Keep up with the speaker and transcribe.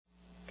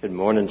Good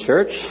morning,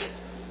 church.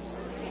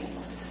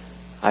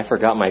 I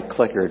forgot my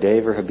clicker.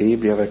 Dave or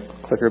Habib, do you have a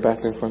clicker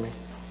back there for me?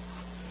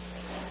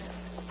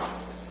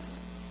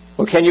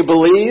 Well, can you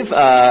believe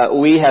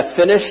we have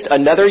finished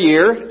another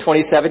year?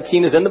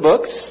 2017 is in the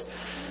books.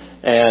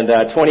 And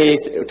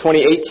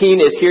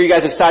 2018 is here. You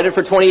guys excited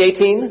for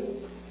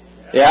 2018?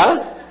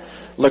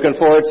 Yeah? Looking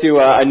forward to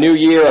a new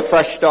year, a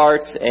fresh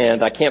start.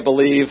 And I can't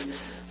believe,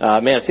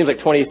 it seems like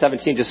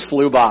 2017 just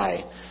flew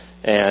by.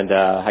 And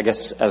I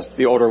guess as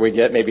the older we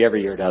get, maybe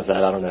every year does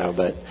that. I don't know.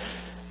 But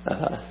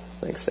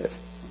thanks, Dave.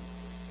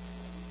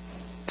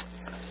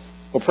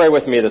 Well, pray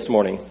with me this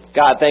morning.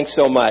 God, thanks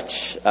so much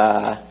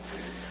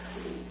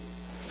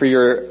for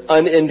your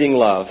unending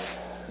love.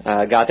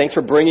 God, thanks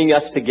for bringing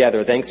us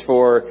together. Thanks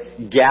for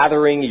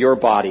gathering your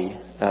body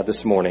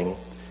this morning.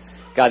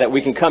 God, that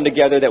we can come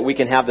together, that we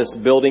can have this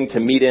building to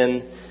meet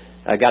in.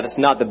 God, it's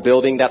not the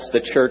building, that's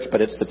the church,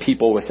 but it's the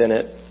people within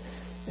it.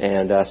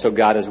 And so,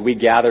 God, as we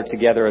gather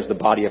together as the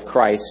body of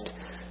Christ,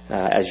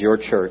 as your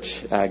church,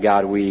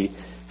 God, we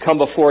come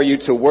before you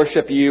to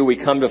worship you. We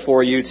come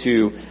before you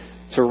to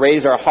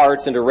raise our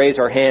hearts and to raise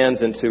our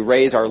hands and to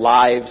raise our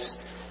lives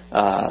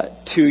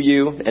to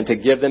you and to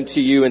give them to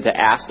you and to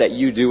ask that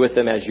you do with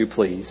them as you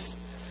please.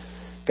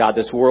 God,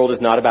 this world is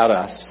not about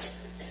us,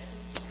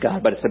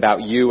 God, but it's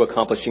about you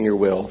accomplishing your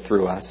will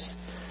through us.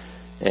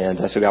 And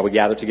so, God, we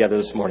gather together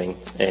this morning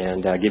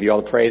and give you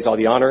all the praise, all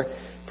the honor.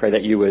 Pray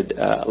that you would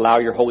allow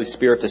your Holy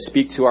Spirit to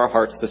speak to our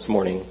hearts this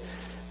morning.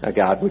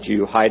 God, would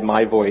you hide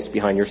my voice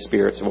behind your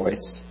Spirit's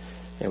voice?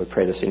 And we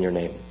pray this in your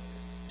name.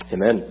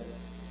 Amen.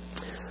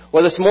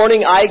 Well, this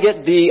morning I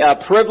get the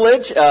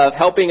privilege of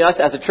helping us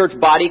as a church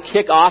body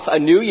kick off a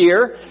new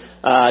year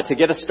to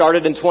get us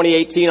started in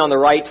 2018 on the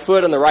right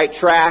foot, on the right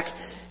track.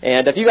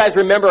 And if you guys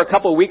remember a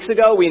couple of weeks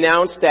ago, we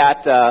announced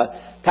that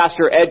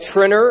Pastor Ed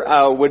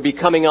Trinner would be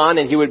coming on,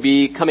 and he would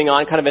be coming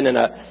on kind of in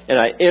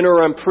an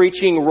interim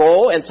preaching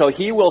role. And so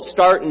he will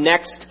start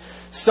next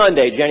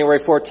Sunday, January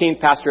 14th.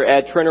 Pastor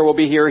Ed Trinner will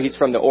be here. He's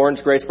from the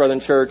Orange Grace Brethren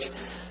Church,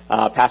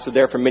 pastored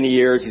there for many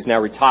years. He's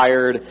now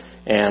retired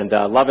and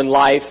loving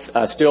life,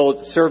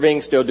 still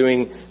serving, still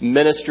doing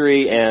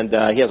ministry, and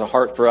he has a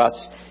heart for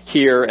us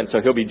here, and so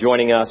he'll be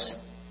joining us.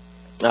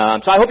 So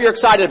I hope you're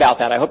excited about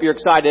that. I hope you're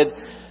excited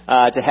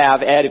to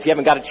have Ed. If you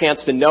haven't got a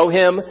chance to know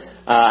him,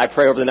 I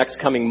pray over the next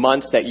coming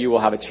months that you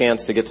will have a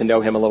chance to get to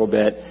know him a little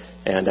bit,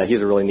 and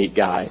he's a really neat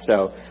guy.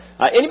 So,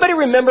 anybody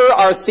remember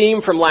our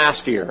theme from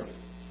last year?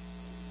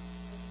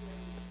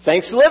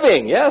 Thanks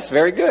Living. Yes,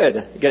 very good.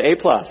 You get A+.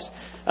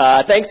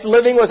 Thanks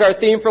Living was our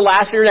theme for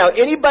last year. Now,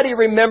 anybody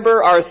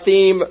remember our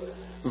theme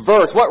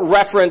verse? What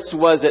reference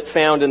was it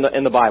found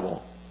in the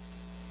Bible?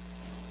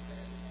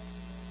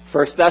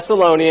 1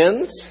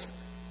 Thessalonians.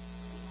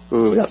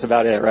 Ooh, that's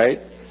about it, right?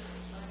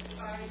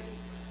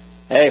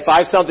 Hey,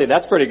 5 something.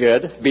 That's pretty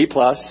good. B+.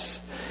 1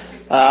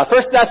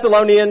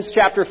 Thessalonians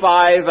chapter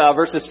 5,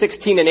 verses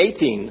 16 and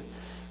 18,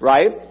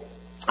 right?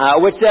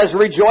 Which says,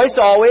 rejoice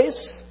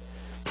always,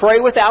 pray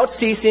without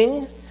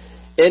ceasing,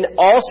 in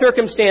all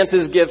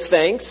circumstances give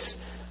thanks,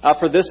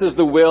 for this is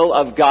the will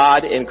of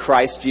God in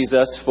Christ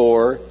Jesus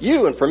for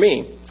you and for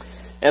me.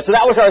 And so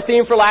that was our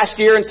theme for last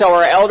year. And so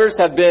our elders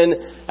have been,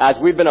 as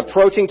we've been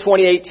approaching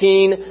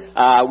 2018,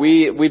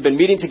 we've been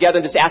meeting together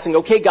and just asking,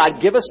 okay,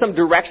 God, give us some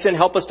direction.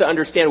 Help us to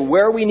understand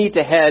where we need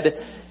to head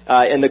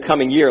in the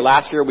coming year.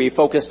 Last year we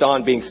focused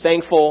on being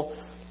thankful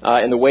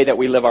in the way that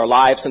we live our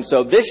lives. And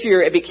so this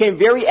year it became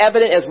very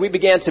evident as we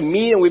began to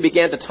meet and we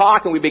began to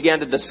talk and we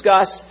began to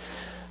discuss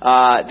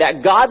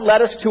that God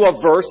led us to a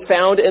verse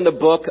found in the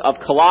book of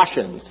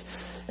Colossians.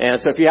 And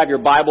so if you have your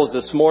Bibles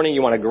this morning,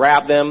 you want to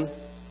grab them.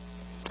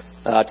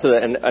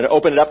 And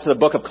open it up to the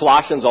book of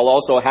Colossians. I'll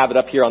also have it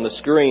up here on the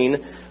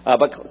screen.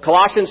 But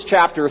Colossians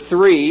chapter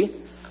 3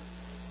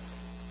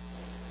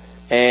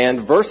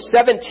 and verse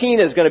 17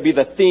 is going to be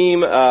the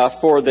theme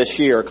for this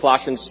year.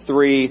 Colossians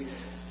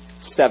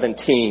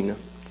 3:17.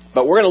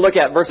 But we're going to look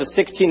at verses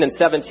 16 and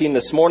 17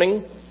 this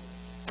morning.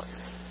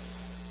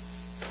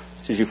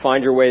 So as you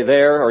find your way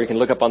there, or you can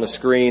look up on the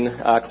screen.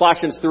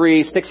 Colossians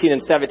 3:16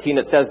 and 17,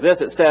 it says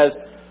this. It says,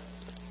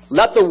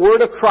 let the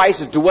word of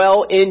Christ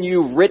dwell in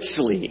you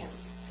richly,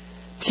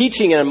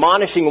 teaching and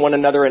admonishing one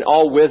another in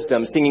all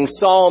wisdom, singing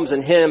psalms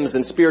and hymns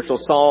and spiritual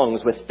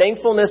songs with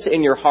thankfulness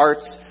in your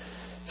hearts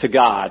to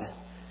God.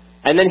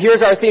 And then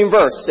here's our theme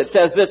verse. It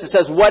says this. It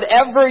says,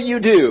 whatever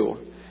you do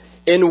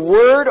in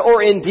word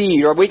or in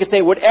deed, or we could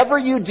say whatever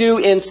you do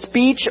in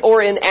speech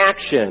or in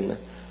action,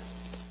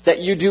 that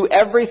you do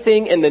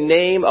everything in the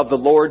name of the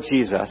Lord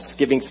Jesus,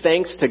 giving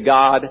thanks to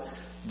God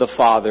the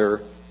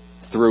Father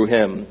through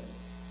him.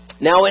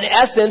 Now, in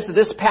essence,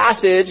 this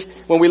passage,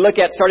 when we look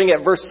at starting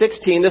at verse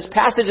 16, this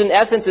passage in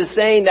essence is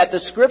saying that the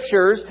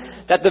scriptures,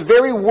 that the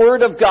very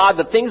word of God,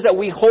 the things that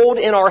we hold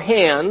in our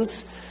hands,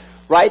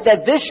 right,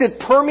 that this should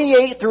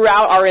permeate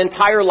throughout our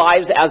entire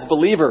lives as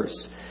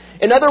believers.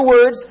 In other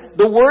words,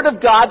 the word of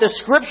God, the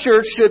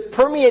scripture should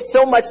permeate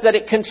so much that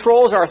it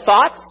controls our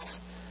thoughts,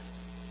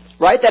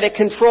 right, that it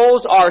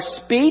controls our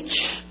speech,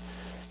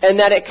 and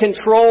that it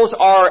controls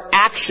our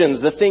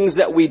actions, the things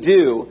that we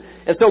do.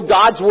 And so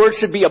God's word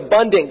should be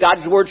abundant.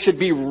 God's word should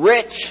be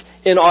rich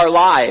in our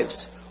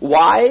lives.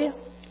 Why?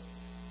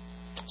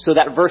 So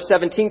that verse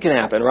 17 can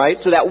happen, right?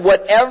 So that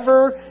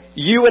whatever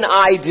you and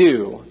I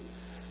do,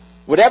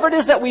 whatever it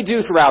is that we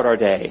do throughout our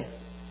day,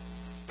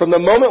 from the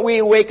moment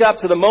we wake up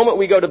to the moment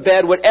we go to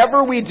bed,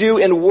 whatever we do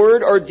in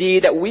word or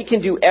deed, that we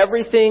can do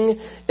everything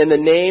in the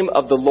name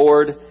of the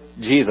Lord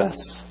Jesus.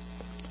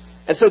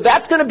 And so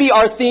that's going to be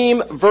our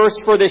theme verse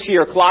for this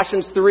year,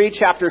 Colossians 3,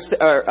 chapter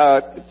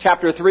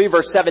 3,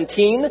 verse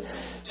 17.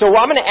 So what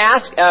I'm going to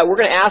ask, we're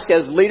going to ask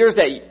as leaders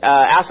that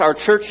ask our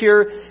church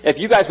here, if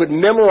you guys would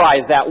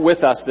memorize that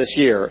with us this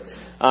year.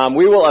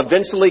 We will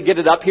eventually get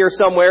it up here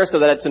somewhere so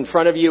that it's in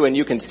front of you and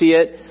you can see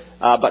it.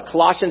 But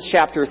Colossians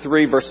chapter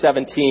 3, verse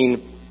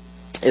 17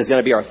 is going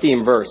to be our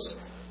theme verse.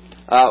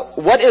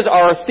 What is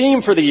our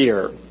theme for the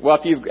year? Well,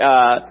 if you've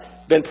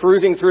been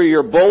perusing through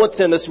your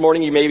bulletin this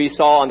morning, you maybe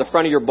saw on the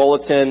front of your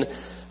bulletin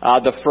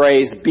the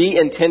phrase, be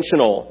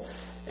intentional.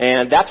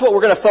 And that's what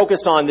we're going to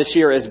focus on this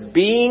year, is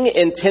being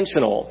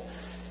intentional.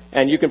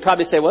 And you can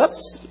probably say, well,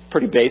 that's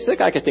pretty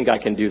basic. I think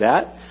I can do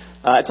that.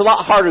 It's a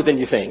lot harder than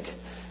you think,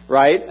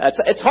 right?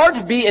 It's hard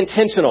to be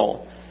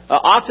intentional.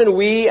 Often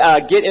we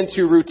get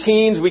into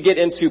routines, we get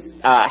into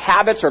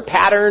habits or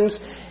patterns,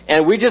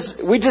 and we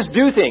just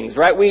do things,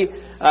 right?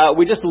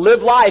 We just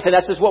live life, and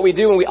that's just what we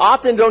do, and we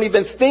often don't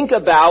even think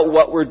about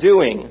what we're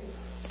doing.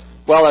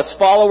 Well, as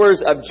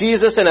followers of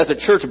Jesus and as a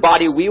church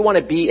body, we want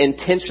to be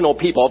intentional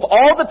people. Of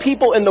all the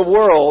people in the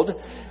world,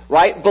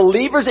 right,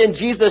 believers in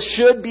Jesus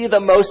should be the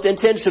most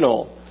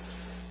intentional,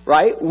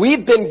 right?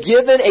 We've been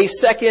given a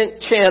second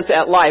chance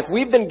at life.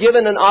 We've been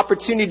given an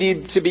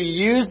opportunity to be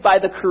used by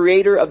the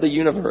creator of the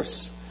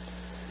universe.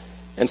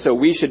 And so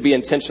we should be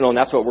intentional, and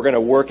that's what we're going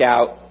to work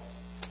out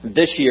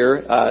this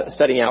year,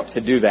 setting out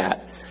to do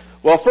that.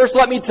 Well, first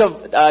let me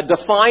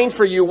define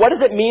for you, what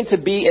does it mean to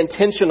be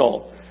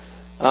intentional?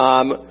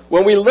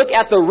 When we look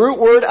at the root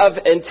word of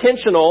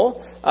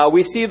intentional,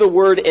 we see the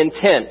word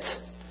intent.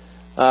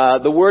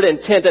 The word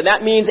intent, and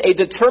that means a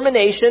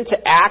determination to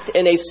act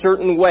in a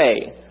certain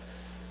way.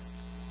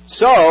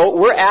 So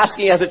we're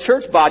asking as a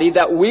church body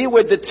that we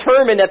would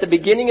determine at the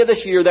beginning of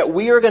this year that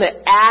we are going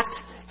to act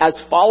as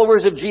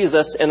followers of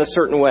Jesus in a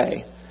certain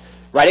way.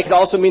 Right? It could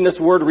also mean this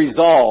word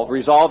resolve.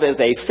 Resolve is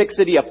a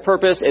fixity of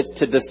purpose. It's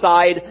to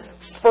decide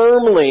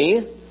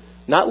firmly,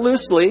 not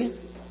loosely,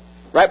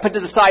 right? But to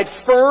decide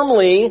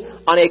firmly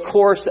on a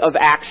course of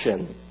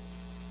action.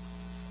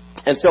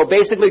 And so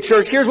basically,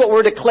 church, here's what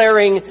we're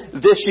declaring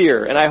this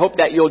year. And I hope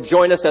that you'll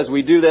join us as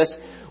we do this.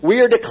 We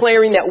are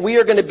declaring that we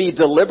are going to be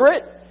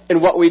deliberate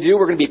in what we do.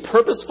 We're going to be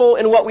purposeful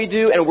in what we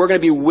do. And we're going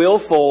to be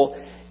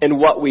willful in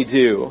what we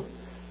do.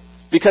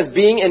 Because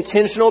being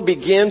intentional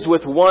begins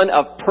with one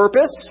of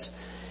purpose.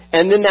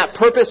 And then that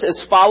purpose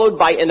is followed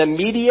by an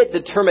immediate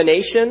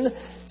determination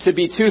to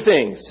be two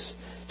things.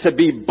 To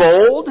be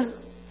bold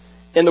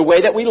in the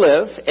way that we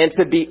live, and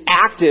to be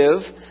active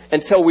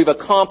until we've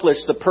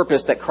accomplished the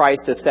purpose that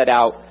Christ has set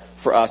out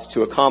for us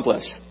to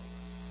accomplish.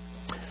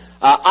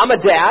 I'm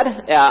a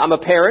dad. I'm a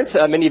parent.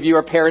 Many of you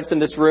are parents in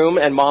this room,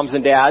 and moms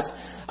and dads.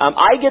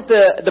 I get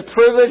the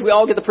privilege, we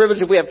all get the privilege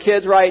if we have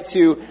kids, right,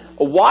 to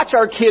watch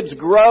our kids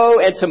grow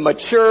and to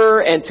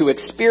mature and to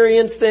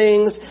experience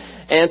things.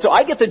 And so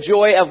I get the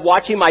joy of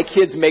watching my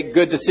kids make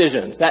good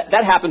decisions.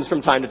 That happens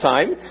from time to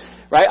time,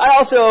 right? I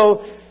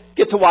also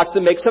get to watch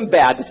them make some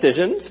bad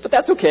decisions, but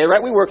that's okay,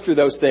 right? We work through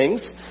those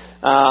things.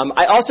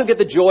 I also get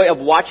the joy of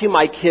watching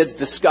my kids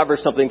discover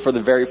something for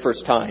the very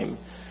first time.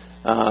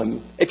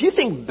 If you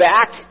think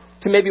back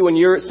to maybe when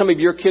some of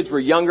your kids were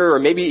younger, or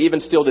maybe even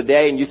still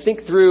today, and you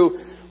think through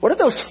what are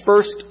those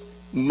first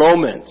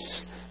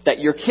moments that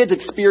your kids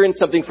experience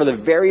something for the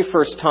very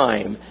first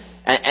time,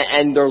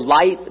 and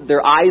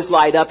their eyes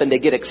light up and they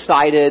get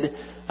excited.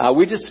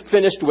 We just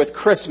finished with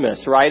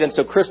Christmas, right? And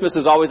so Christmas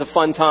is always a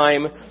fun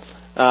time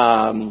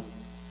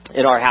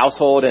in our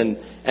household, and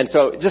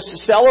so just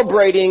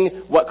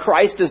celebrating what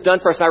Christ has done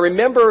for us. And I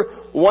remember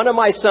one of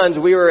my sons,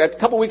 we were a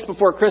couple weeks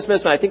before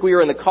Christmas, and I think we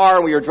were in the car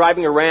and we were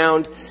driving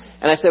around,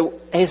 and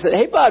he said,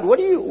 hey bud, what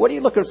are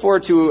you looking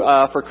forward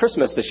to for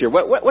Christmas this year?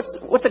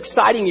 What's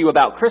exciting you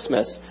about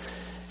Christmas?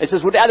 He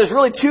says, well, Dad, there's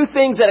really two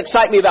things that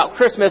excite me about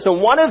Christmas,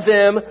 and one of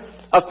them,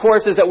 of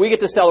course, is that we get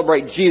to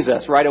celebrate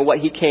Jesus, right, and what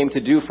he came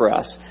to do for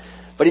us.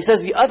 But he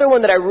says the other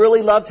one that I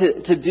really love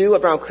to do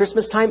around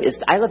Christmas time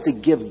is I love to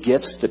give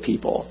gifts to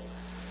people.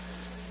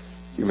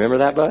 You remember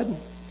that, bud?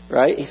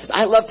 Right? He says,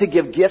 I love to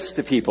give gifts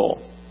to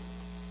people.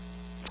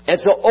 And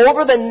so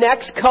over the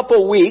next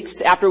couple weeks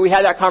after we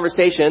had that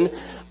conversation,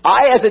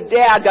 I, as a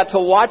dad, got to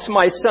watch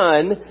my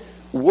son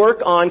work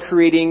on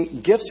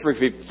creating gifts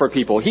for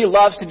people. He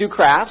loves to do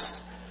crafts.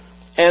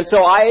 And so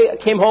I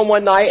came home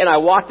one night and I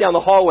walked down the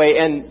hallway,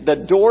 and the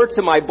door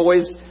to my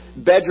boy's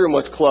bedroom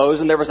was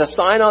closed, and there was a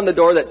sign on the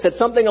door that said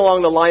something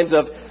along the lines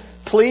of,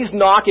 please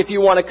knock if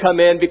you want to come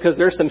in because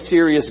there's some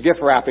serious gift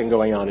wrapping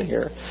going on in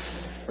here.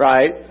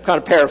 Right?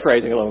 Kind of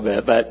paraphrasing a little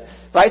bit, but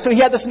right. So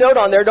he had this note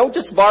on there: don't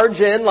just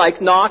barge in,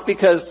 like knock,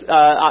 because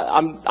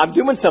I'm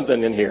doing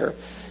something in here.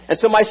 And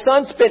so my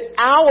son spent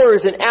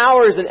hours and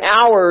hours and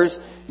hours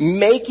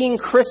making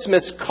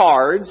Christmas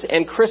cards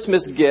and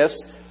Christmas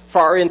gifts for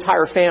our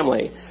entire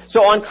family.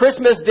 So on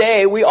Christmas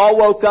Day, we all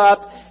woke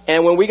up,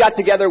 and when we got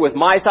together with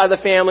my side of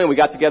the family, and we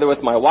got together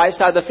with my wife's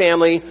side of the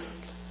family,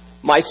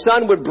 my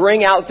son would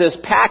bring out this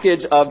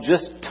package of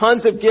just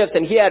tons of gifts,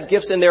 and he had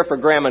gifts in there for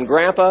Grandma and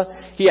Grandpa.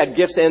 He had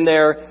gifts in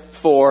there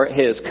for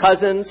his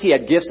cousins. He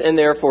had gifts in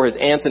there for his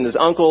aunts and his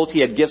uncles.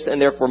 He had gifts in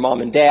there for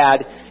Mom and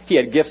Dad. He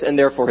had gifts in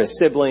there for his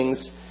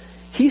siblings.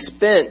 He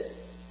spent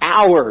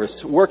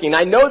hours working.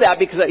 I know that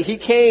because he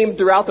came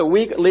throughout the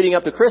week leading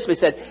up to Christmas.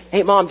 He said,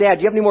 "Hey, Mom, Dad,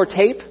 do you have any more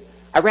tape?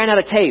 I ran out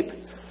of tape."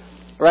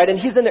 Right? And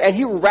he's in there, and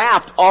he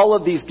wrapped all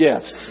of these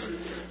gifts.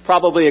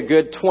 Probably a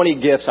good 20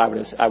 gifts,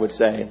 I would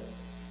say.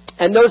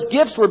 And those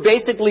gifts were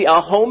basically a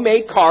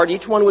homemade card.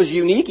 Each one was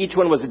unique. Each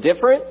one was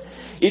different.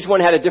 Each one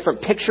had a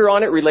different picture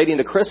on it relating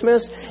to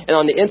Christmas. And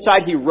on the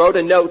inside, he wrote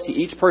a note to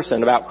each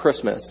person about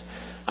Christmas.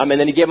 And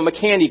then he gave them a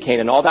candy cane,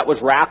 and all that was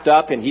wrapped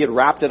up, and he had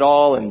wrapped it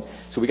all, and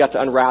so we got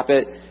to unwrap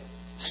it.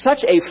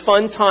 Such a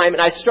fun time.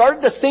 And I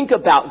started to think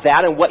about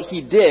that and what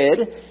he did.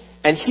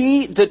 And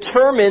he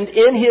determined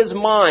in his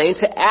mind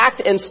to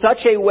act in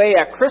such a way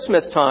at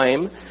Christmas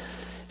time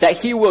that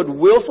he would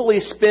willfully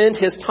spend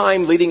his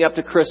time leading up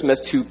to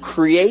Christmas to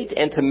create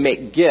and to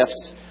make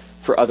gifts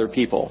for other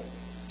people.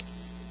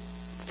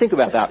 Think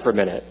about that for a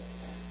minute.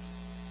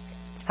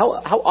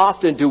 How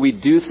often do we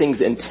do things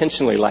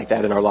intentionally like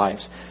that in our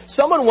lives?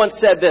 Someone once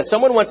said this.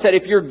 Someone once said,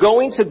 if you're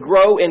going to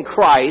grow in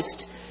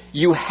Christ,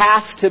 you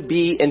have to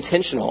be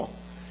intentional.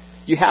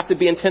 You have to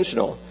be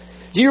intentional.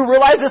 Do you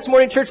realize this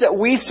morning, church, that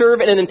we serve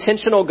an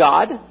intentional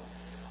God?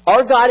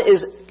 Our God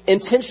is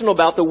intentional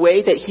about the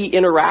way that He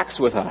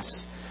interacts with us.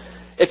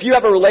 If you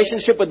have a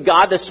relationship with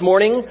God this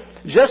morning,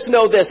 just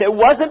know this. It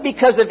wasn't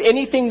because of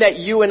anything that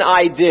you and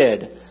I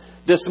did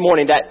this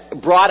morning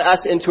that brought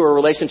us into a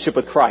relationship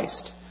with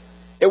Christ.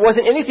 It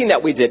wasn't anything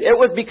that we did. It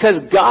was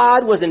because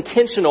God was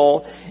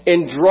intentional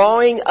in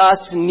drawing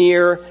us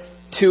near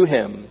to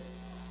Him.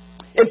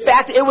 In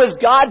fact, it was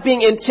God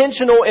being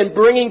intentional in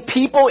bringing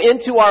people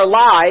into our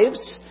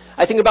lives.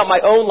 I think about my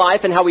own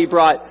life and how He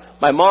brought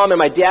my mom and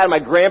my dad and my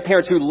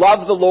grandparents who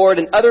loved the Lord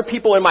and other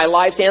people in my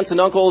life, aunts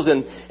and uncles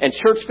and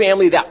church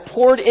family that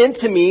poured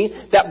into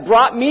me, that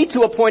brought me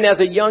to a point as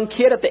a young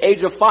kid at the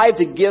age of 5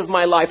 to give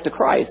my life to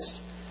Christ.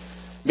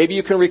 Maybe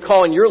you can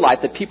recall in your life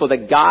the people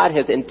that God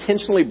has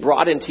intentionally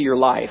brought into your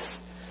life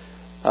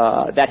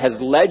that has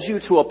led you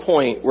to a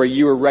point where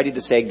you are ready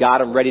to say,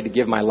 God, I'm ready to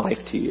give my life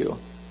to you.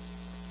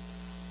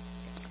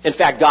 In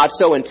fact, God's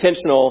so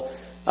intentional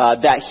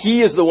that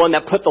He is the one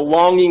that put the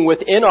longing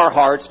within our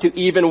hearts to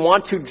even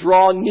want to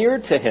draw near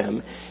to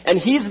Him. And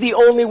He's the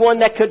only one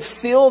that could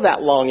fill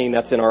that longing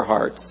that's in our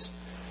hearts.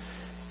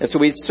 And so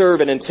we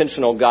serve an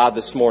intentional God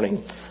this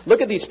morning.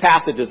 Look at these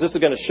passages. This is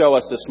going to show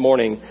us this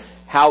morning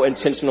how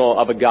intentional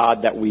of a God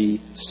that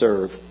we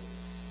serve.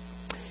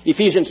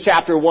 Ephesians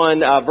chapter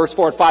 1, verse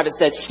 4 and 5, it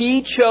says,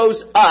 He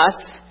chose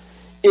us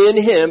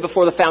in Him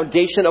before the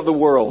foundation of the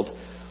world.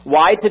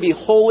 Why? To be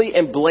holy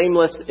and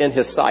blameless in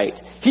His sight.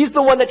 He's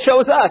the one that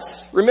chose us.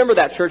 Remember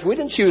that, church. We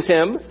didn't choose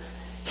Him.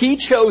 He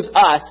chose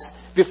us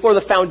before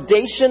the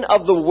foundation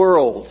of the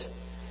world.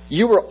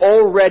 You were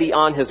already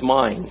on His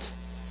mind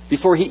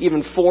before He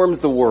even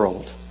formed the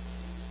world.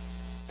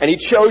 And He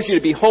chose you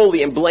to be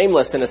holy and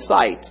blameless in His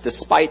sight,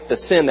 despite the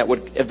sin that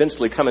would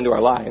eventually come into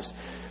our lives.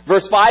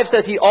 Verse 5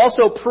 says He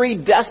also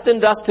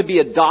predestined us to be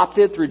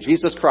adopted through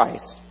Jesus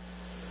Christ.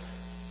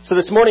 So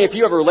this morning, if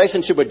you have a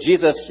relationship with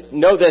Jesus,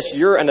 know this,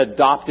 you're an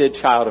adopted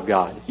child of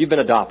God. You've been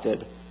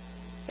adopted.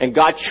 And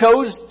God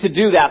chose to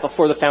do that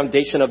before the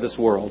foundation of this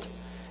world.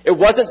 It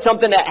wasn't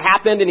something that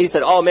happened and He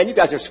said, oh man, you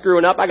guys are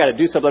screwing up. I got to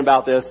do something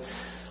about this.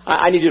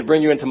 I need you to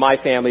bring you into my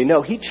family.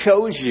 No, He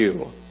chose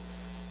you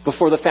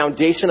before the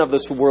foundation of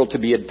this world to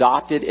be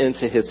adopted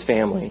into His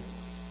family.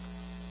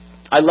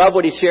 I love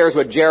what He shares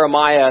with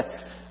Jeremiah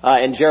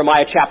in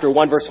Jeremiah chapter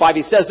 1, verse 5.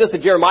 He says this to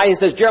Jeremiah. He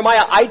says,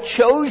 Jeremiah, I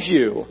chose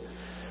you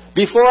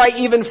before I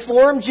even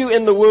formed you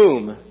in the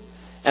womb.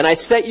 And I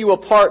set you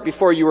apart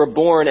before you were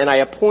born, and I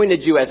appointed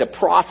you as a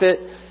prophet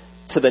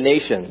to the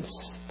nations.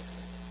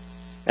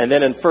 And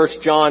then in 1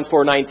 John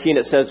 4:19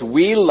 it says,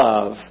 we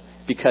love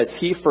because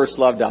He first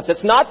loved us.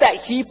 It's not that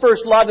He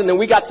first loved and then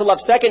we got to love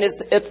second.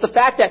 It's the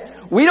fact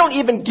that we don't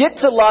even get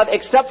to love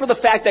except for the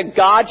fact that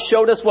God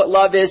showed us what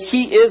love is.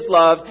 He is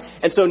love.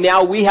 And so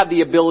now we have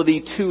the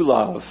ability to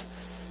love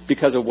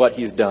because of what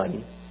He's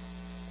done.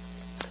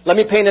 Let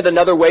me paint it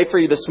another way for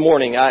you this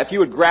morning. If you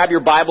would grab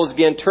your Bibles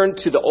again, turn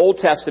to the Old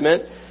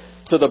Testament,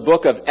 to the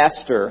book of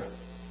Esther.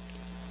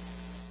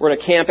 We're going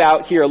to camp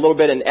out here a little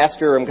bit in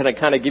Esther. I'm going to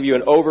kind of give you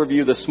an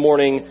overview this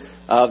morning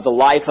of the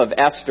life of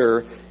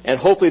Esther. And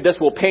hopefully this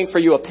will paint for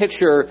you a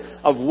picture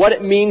of what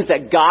it means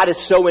that God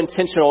is so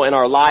intentional in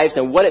our lives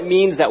and what it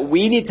means that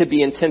we need to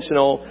be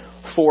intentional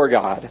for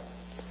God.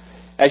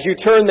 As you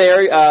turn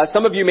there,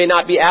 some of you may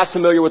not be as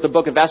familiar with the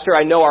book of Esther.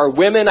 I know our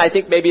women, I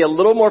think, may be a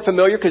little more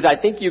familiar because I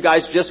think you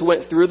guys just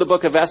went through the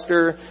book of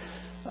Esther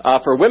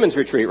for women's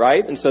retreat,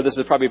 right? And so this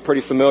is probably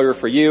pretty familiar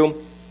for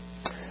you.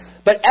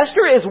 But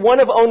Esther is one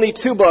of only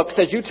two books,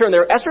 as you turn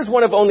there, Esther is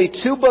one of only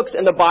two books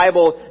in the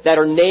Bible that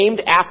are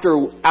named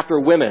after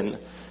women.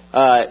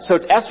 So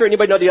it's Esther.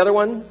 Anybody know the other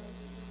one?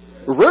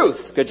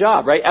 Ruth. Good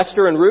job, right?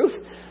 Esther and Ruth.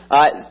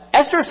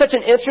 Esther is such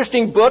an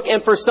interesting book,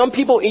 and for some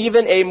people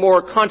even a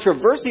more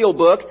controversial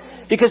book,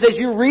 because as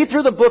you read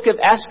through the book of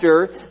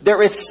Esther,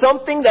 there is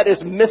something that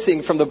is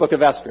missing from the book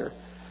of Esther.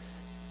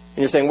 And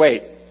you're saying,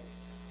 wait,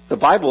 the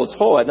Bible is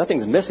whole,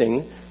 nothing's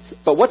missing.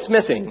 But what's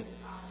missing?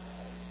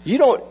 You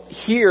don't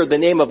hear the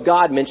name of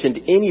God mentioned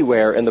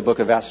anywhere in the book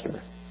of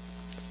Esther.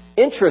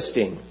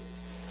 Interesting.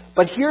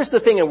 But here's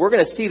the thing, and we're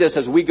going to see this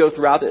as we go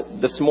throughout it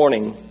this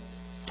morning.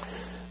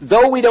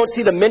 Though we don't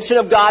see the mention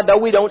of God, though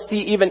we don't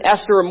see even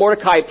Esther or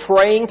Mordecai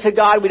praying to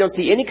God, we don't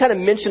see any kind of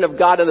mention of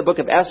God in the book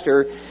of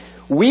Esther,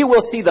 we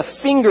will see the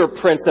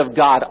fingerprints of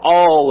God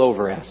all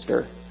over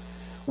Esther.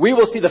 We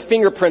will see the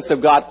fingerprints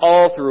of God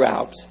all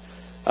throughout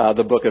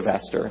the book of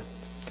Esther.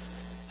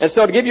 And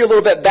so to give you a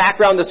little bit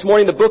background this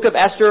morning, the book of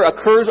Esther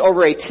occurs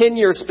over a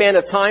 10-year span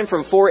of time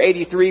from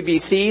 483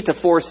 BC to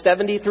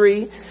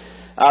 473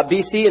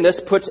 BC, and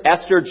this puts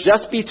Esther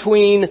just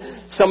between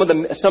some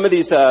of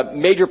these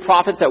major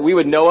prophets that we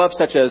would know of,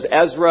 such as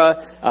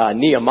Ezra,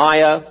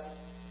 Nehemiah,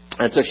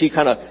 and so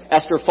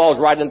Esther falls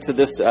right into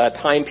this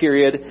time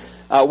period.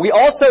 We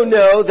also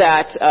know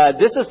that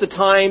this is the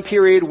time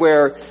period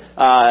where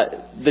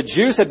the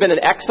Jews had been in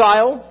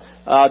exile.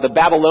 The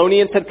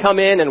Babylonians had come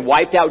in and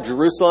wiped out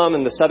Jerusalem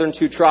and the southern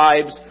 2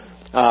 tribes.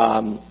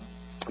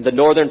 The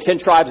northern 10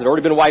 tribes had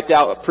already been wiped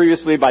out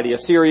previously by the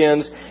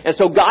Assyrians. And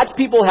so God's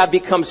people have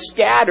become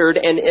scattered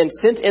and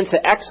sent into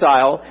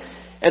exile.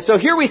 And so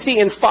here we see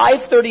in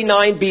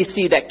 539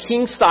 BC that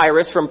King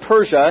Cyrus from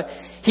Persia,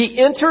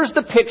 he enters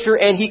the picture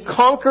and he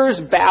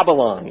conquers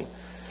Babylon.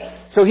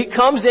 So he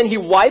comes in, he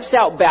wipes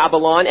out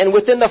Babylon, and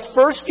within the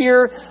first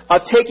year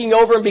of taking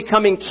over and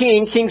becoming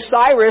king, King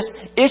Cyrus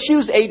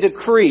issues a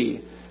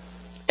decree.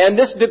 And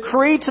this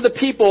decree to the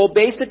people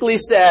basically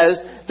says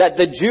that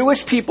the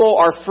Jewish people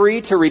are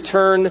free to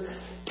return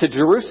to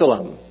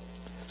Jerusalem.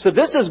 So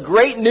this is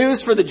great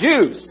news for the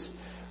Jews,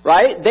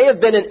 right? They have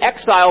been in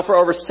exile for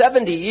over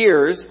 70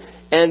 years,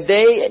 and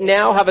they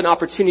now have an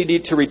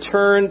opportunity to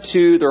return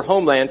to their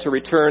homeland, to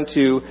return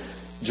to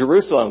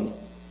Jerusalem.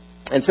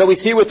 And so we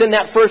see within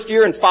that first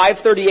year in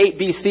 538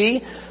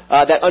 BC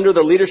that under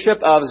the leadership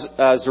of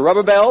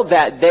Zerubbabel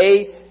that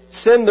they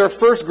send their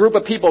first group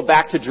of people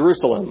back to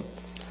Jerusalem.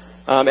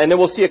 And then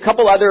we'll see a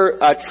couple other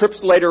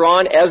trips later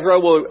on. Ezra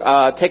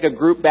will take a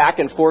group back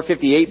in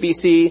 458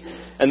 BC.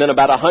 And then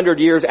about 100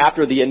 years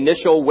after the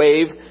initial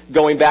wave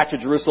going back to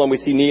Jerusalem, we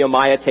see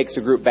Nehemiah takes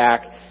a group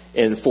back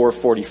in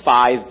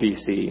 445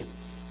 BC.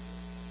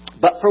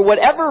 But for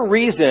whatever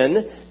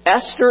reason,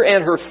 Esther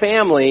and her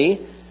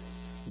family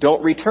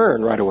don't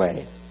return right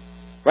away.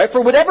 Right?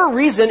 For whatever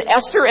reason,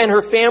 Esther and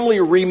her family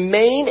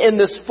remain in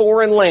this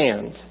foreign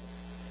land.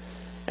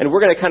 And we're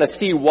going to kind of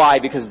see why,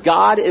 because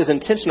God is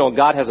intentional.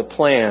 God has a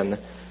plan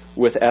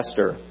with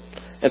Esther.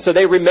 And so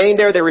they remain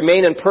there. They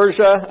remain in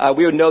Persia.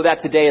 We would know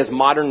that today as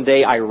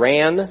modern-day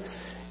Iran.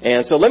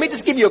 And so let me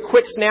just give you a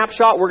quick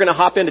snapshot. We're going to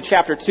hop into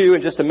chapter 2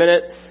 in just a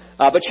minute.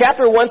 But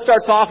chapter 1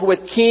 starts off with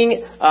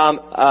King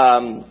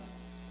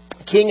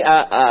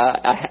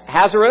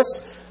Ahasuerus,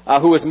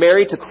 who was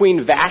married to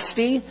Queen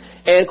Vashti.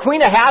 And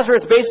Queen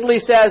Ahasuerus basically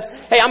says,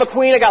 hey, I'm a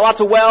queen, I got lots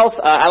of wealth,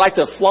 I like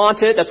to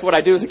flaunt it, that's what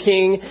I do as a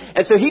king.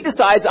 And so he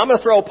decides, I'm going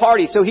to throw a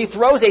party. So he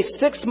throws a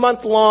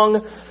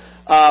 6-month-long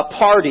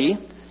party,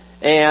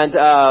 and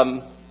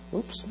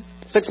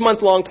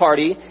 6-month-long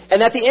party.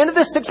 And at the end of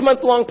the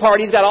 6-month-long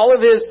party, he's got all of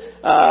his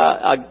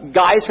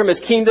guys from his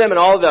kingdom, and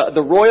all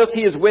the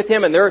royalty is with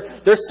him, and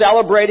they're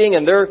celebrating,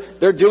 and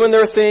they're doing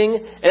their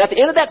thing. And at the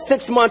end of that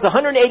 6 months,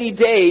 180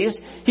 days,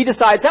 he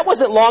decides that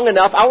wasn't long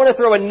enough. I want to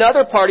throw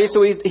another party.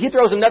 So he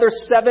throws another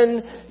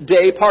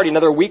 7-day party,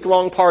 another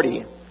week-long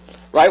party.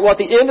 Right? Well, at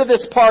the end of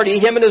this party,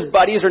 him and his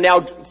buddies are now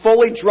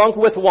fully drunk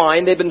with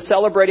wine. They've been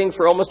celebrating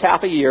for almost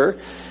half a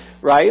year.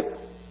 Right?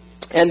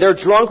 And they're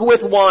drunk with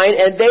wine.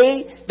 And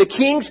the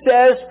king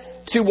says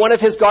to one of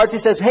his guards, he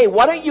says, hey,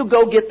 why don't you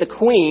go get the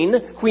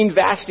Queen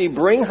Vashti,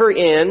 bring her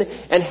in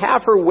and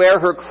have her wear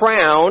her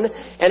crown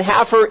and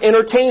have her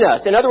entertain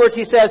us. In other words,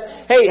 he says,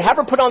 hey, have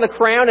her put on the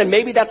crown and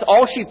maybe that's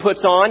all she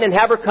puts on, and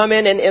have her come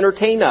in and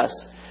entertain us.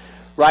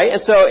 Right?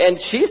 And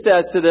she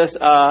says to this,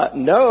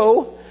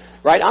 no,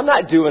 right? I'm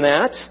not doing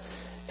that.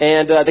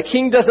 And the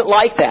king doesn't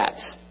like that.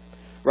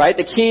 Right?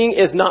 The king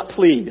is not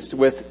pleased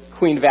with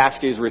Queen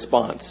Vashti's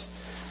response.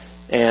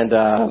 And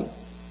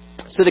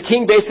so the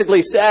king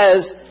basically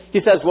says, he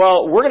says,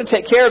 well, we're going to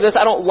take care of this.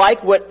 I don't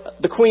like what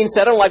the queen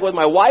said. I don't like what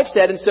my wife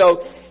said. And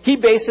so he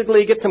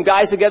basically gets some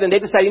guys together and they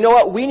decide, you know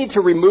what, we need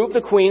to remove the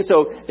queen.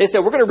 So they said,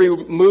 we're going to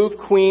remove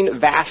Queen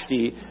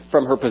Vashti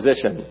from her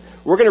position.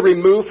 We're going to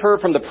remove her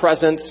from the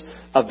presence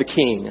of the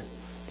king.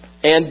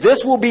 And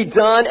this will be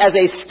done as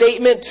a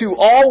statement to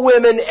all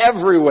women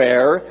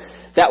everywhere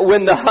that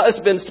when the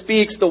husband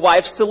speaks, the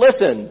wife's to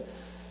listen.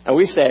 And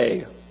we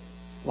say,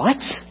 what?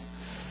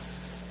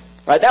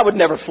 Right? That would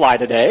never fly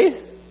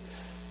today.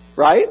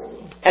 Right?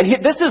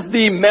 And this is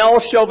the male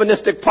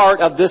chauvinistic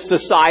part of this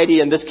society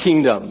and this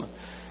kingdom,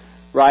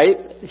 right?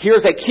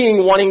 Here's a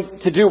king wanting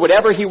to do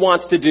whatever he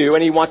wants to do,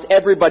 and he wants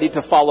everybody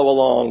to follow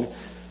along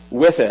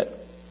with it.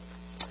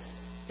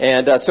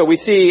 And so we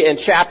see in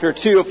chapter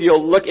 2, if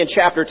you'll look in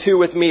chapter 2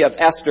 with me of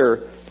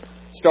Esther,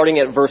 starting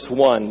at verse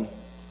 1. It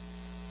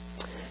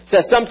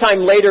says, sometime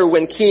later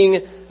when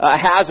King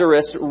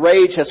Ahasuerus'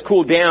 rage has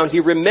cooled down, he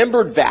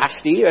remembered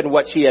Vashti and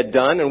what she had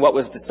done and what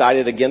was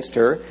decided against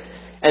her.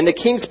 And the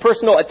king's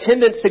personal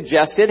attendant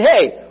suggested,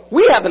 hey,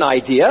 we have an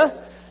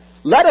idea.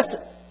 Let a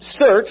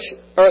search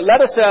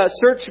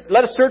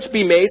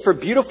be made for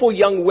beautiful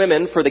young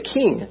women for the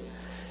king.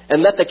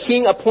 And let the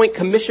king appoint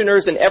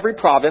commissioners in every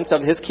province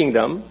of his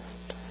kingdom,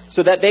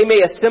 so that they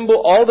may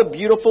assemble all the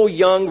beautiful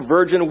young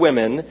virgin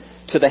women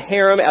to the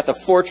harem at the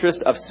fortress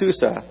of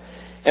Susa,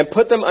 and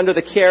put them under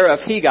the care of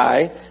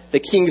Hegai, the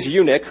king's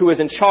eunuch, who is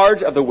in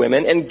charge of the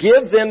women, and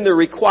give them the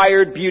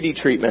required beauty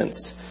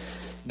treatments.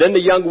 Then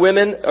the young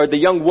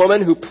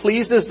woman who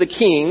pleases the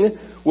king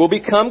will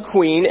become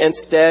queen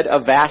instead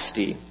of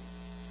Vashti.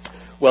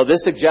 Well,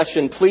 this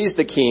suggestion pleased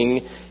the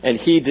king, and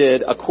he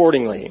did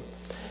accordingly.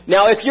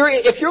 Now, if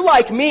you're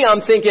like me,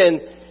 I'm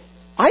thinking,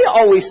 I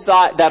always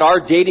thought that our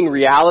dating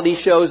reality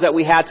shows that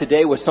we had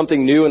today was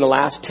something new in the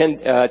last 10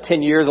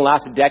 years, in the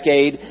last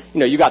decade. You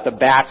know, you got The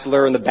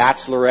Bachelor and The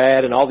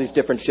Bachelorette and all these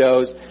different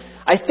shows.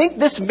 I think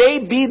this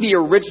may be the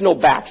original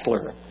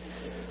Bachelor,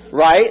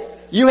 right?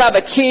 You have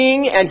a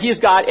king and he's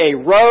got a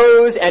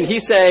rose and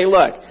he's saying,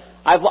 look,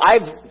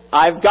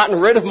 I've gotten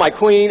rid of my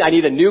queen. I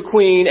need a new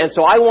queen. And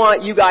so I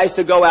want you guys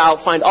to go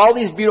out, find all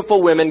these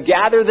beautiful women,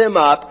 gather them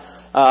up,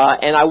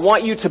 and I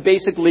want you to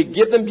basically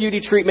give them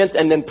beauty treatments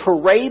and then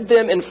parade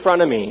them in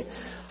front of me.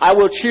 I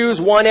will choose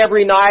one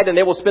every night and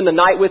they will spend the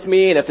night with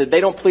me. And if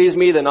they don't please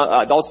me, then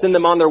I'll send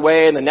them on their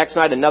way. And the next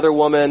night, another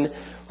woman,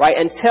 right?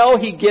 Until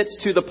he gets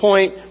to the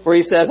point where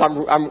he says,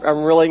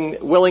 I'm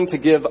willing to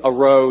give a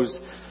rose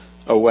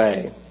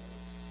away.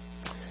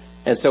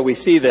 And so we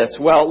see this.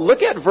 Well,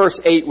 look at verse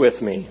 8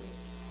 with me.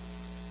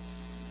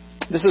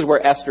 This is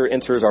where Esther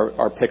enters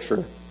our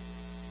picture.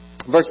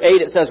 Verse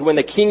 8, it says, when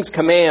the king's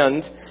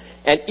command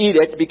and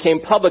edict became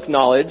public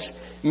knowledge,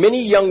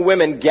 many young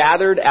women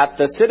gathered at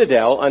the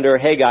citadel under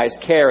Hagai's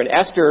care, and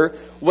Esther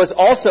was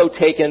also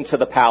taken to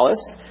the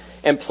palace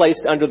and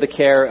placed under the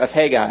care of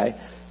Hegai,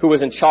 who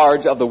was in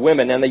charge of the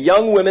women. And the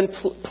young woman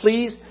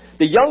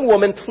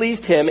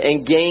pleased him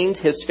and gained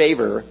his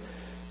favor,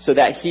 so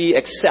that he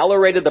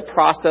accelerated the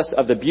process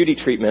of the beauty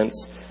treatments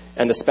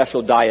and the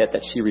special diet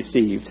that she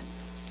received.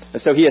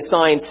 And so he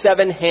assigned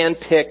 7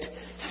 hand-picked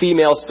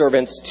female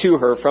servants to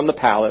her from the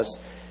palace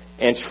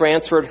and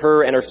transferred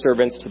her and her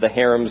servants to the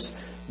harem's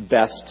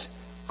best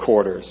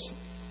quarters.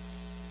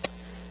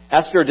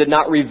 Esther did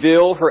not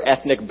reveal her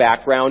ethnic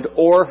background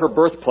or her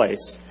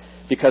birthplace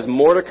because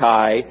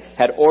Mordecai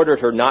had ordered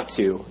her not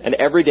to. And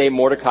every day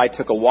Mordecai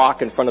took a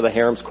walk in front of the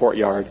harem's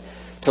courtyard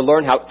to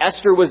learn how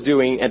Esther was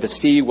doing and to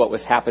see what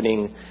was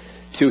happening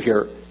to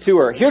her.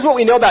 Here's what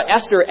we know about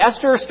Esther.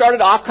 Esther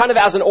started off kind of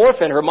as an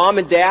orphan. Her mom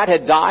and dad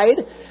had died.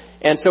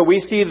 And so we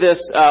see this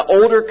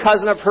older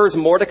cousin of hers,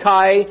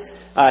 Mordecai.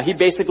 He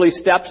basically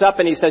steps up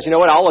and he says, you know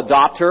what, I'll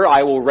adopt her.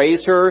 I will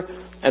raise her.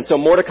 And so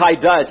Mordecai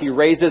does. He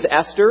raises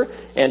Esther.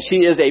 And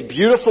she is a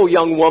beautiful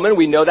young woman.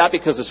 We know that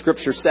because the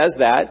scripture says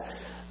that.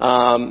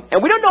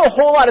 And we don't know a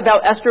whole lot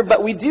about Esther,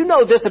 but we do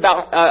know this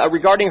about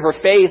regarding her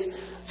faith.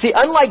 See,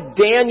 unlike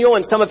Daniel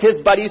and some of his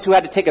buddies who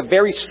had to take a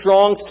very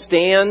strong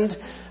stand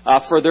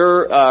for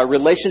their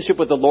relationship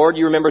with the Lord.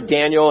 You remember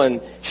Daniel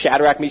and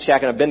Shadrach,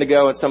 Meshach, and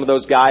Abednego and some of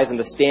those guys and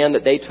the stand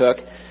that they took.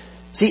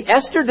 See,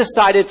 Esther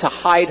decided to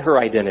hide her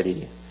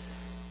identity,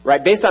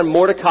 right, based on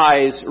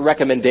Mordecai's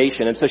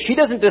recommendation. And so she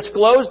doesn't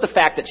disclose the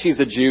fact that she's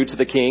a Jew to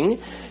the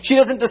king. She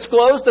doesn't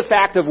disclose the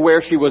fact of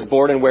where she was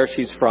born and where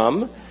she's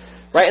from,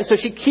 right? And so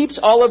she keeps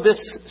all of this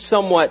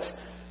somewhat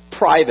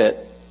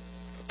private.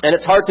 And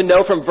it's hard to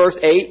know from verse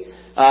 8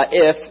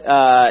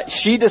 if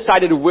she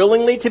decided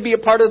willingly to be a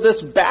part of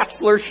this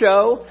bachelor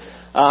show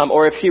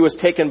or if she was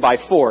taken by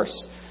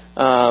force.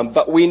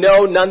 But we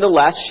know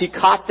nonetheless she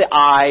caught the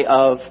eye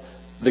of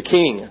the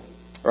king,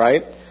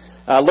 right?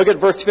 Look at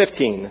verse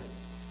 15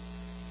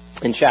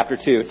 in chapter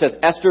 2. It says,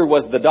 Esther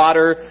was the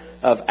daughter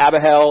of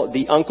Abihail,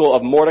 the uncle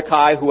of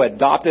Mordecai, who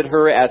adopted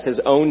her as his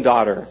own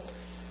daughter.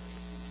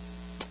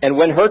 And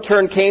when her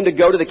turn came to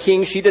go to the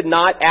king, she did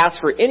not ask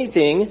for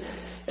anything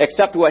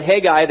except what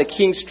Hegai, the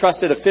king's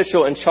trusted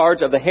official in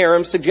charge of the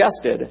harem,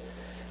 suggested.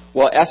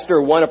 Well,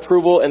 Esther won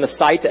approval in the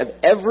sight of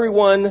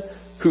everyone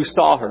who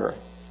saw her.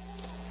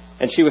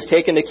 And she was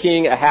taken to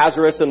King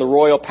Ahasuerus in the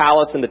royal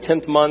palace in the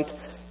 10th month,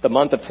 the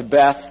month of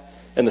Tebeth,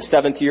 in the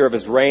 7th year of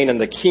his reign. And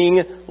the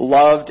king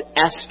loved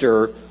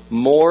Esther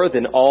more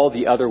than all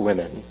the other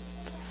women.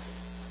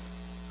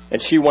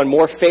 And she won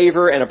more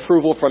favor and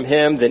approval from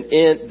him than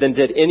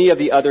did any of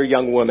the other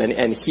young women.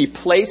 And he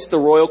placed the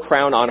royal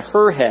crown on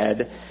her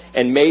head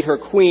and made her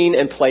queen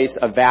in place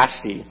of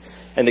Vashti.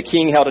 And the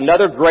king held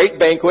another great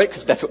banquet,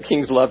 because that's what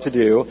kings love to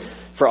do,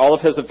 for all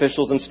of his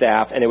officials and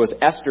staff. And it was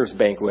Esther's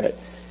banquet.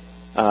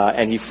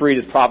 and he freed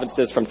his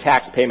provinces from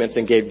tax payments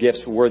and gave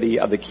gifts worthy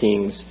of the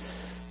king's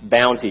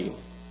bounty.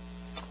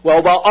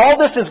 Well, while all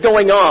this is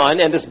going on,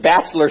 and this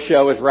bachelor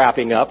show is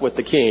wrapping up with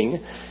the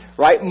king,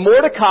 right,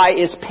 Mordecai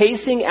is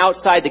pacing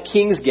outside the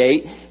king's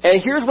gate,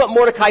 and here's what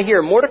Mordecai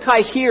hears.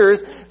 Mordecai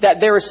hears that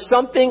there is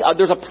something,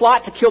 there's a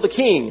plot to kill the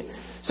king.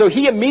 So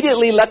he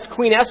immediately lets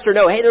Queen Esther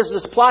know, hey, there's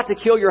this plot to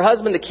kill your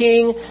husband, the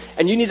king,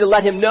 and you need to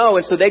let him know.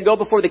 And so they go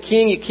before the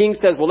king. The king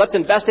says, well, let's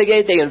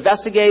investigate. They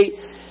investigate,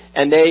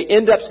 and they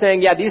end up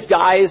saying, yeah, these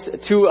guys,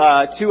 two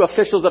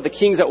officials of the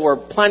king's that were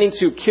planning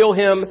to kill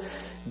him,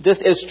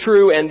 this is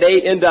true, and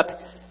they end up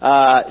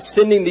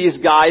sending these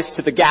guys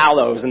to the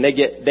gallows, and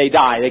they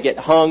die. They get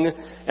hung,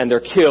 and they're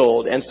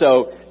killed. And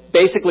so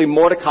basically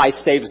Mordecai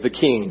saves the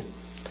king.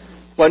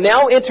 Well,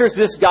 now enters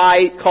this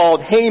guy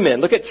called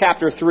Haman. Look at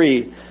chapter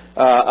 3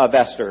 of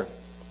Esther.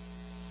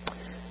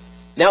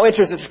 Now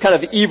enters this kind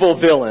of evil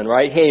villain,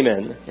 right?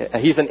 Haman.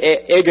 He's an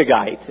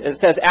Agagite. It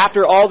says,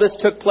 after all this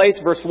took place,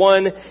 verse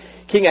 1,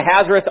 King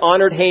Ahasuerus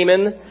honored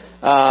Haman,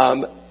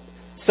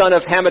 son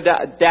of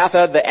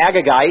Hammedatha the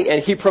Agagite,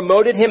 and he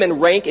promoted him in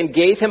rank and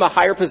gave him a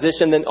higher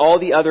position than all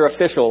the other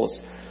officials.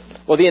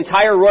 Well, the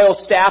entire royal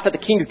staff at the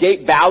king's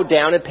gate bowed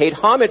down and paid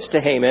homage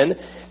to Haman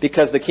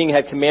because the king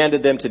had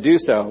commanded them to do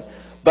so.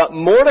 But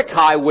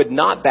Mordecai would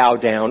not bow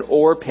down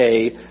or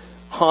pay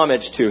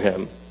homage to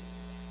him.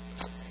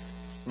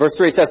 Verse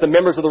 3 says, the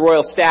members of the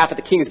royal staff at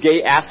the king's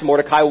gate asked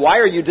Mordecai, why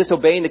are you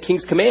disobeying the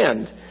king's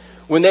command?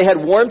 When they had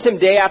warned him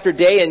day after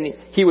day and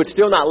he would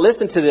still not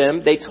listen to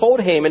them, they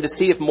told Haman to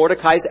see if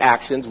Mordecai's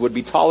actions would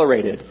be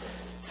tolerated,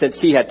 since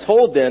he had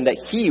told them that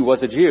he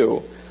was a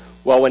Jew.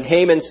 Well, when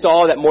Haman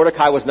saw that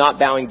Mordecai was not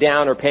bowing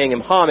down or paying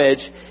him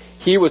homage,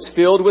 he was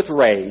filled with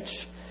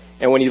rage.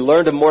 And when he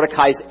learned of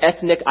Mordecai's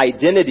ethnic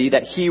identity,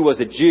 that he was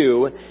a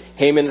Jew,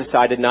 Haman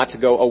decided not to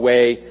go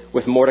away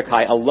with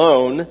Mordecai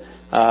alone,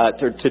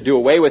 to do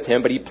away with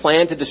him, but he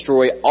planned to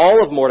destroy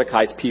all of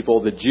Mordecai's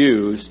people, the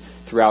Jews,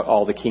 throughout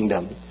all the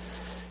kingdom.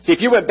 See, if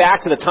you went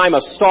back to the time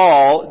of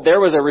Saul, there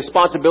was a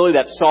responsibility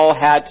that Saul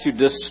had to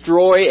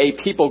destroy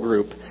a people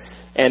group,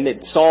 and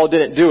Saul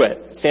didn't do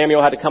it.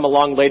 Samuel had to come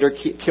along later,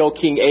 kill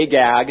King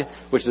Agag,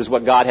 which is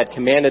what God had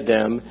commanded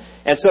them.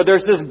 And so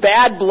there's this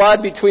bad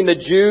blood between the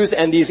Jews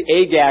and these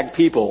Agag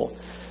people.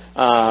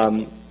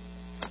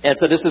 And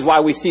so this is why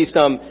we see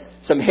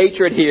some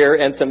hatred here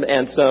and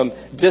some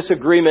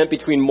disagreement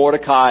between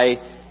Mordecai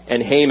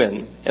and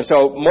Haman. And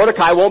so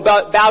Mordecai won't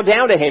bow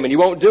down to Haman. He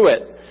won't do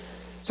it.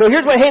 So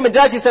here's what Haman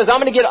does. He says, I'm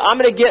going to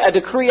get a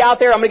decree out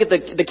there. I'm going to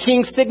get the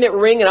king's signet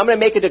ring, and I'm going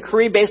to make a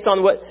decree based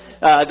on what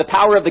the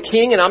power of the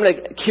king, and I'm going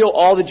to kill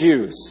all the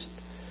Jews.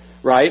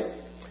 Right?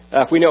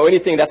 If we know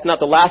anything, that's not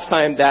the last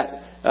time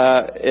that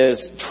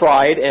is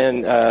tried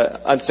and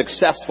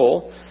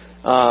unsuccessful.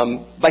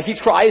 But he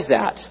tries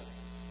that.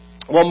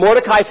 Well,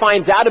 Mordecai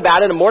finds out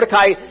about it, and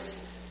Mordecai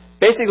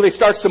basically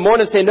starts to mourn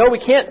and say, no, we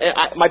can't.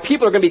 My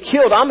people are going to be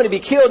killed. I'm going to be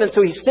killed. And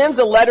so he sends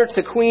a letter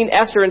to Queen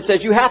Esther and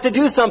says, you have to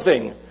do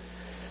something.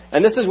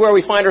 And this is where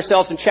we find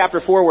ourselves in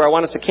chapter 4, where I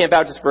want us to camp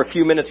out just for a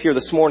few minutes here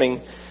this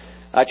morning.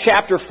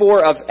 Chapter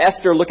 4 of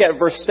Esther, look at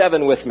verse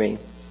 7 with me.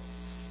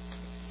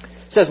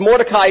 It says,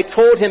 Mordecai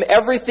told him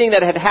everything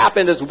that had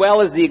happened, as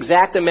well as the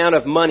exact amount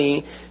of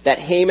money that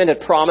Haman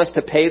had promised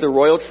to pay the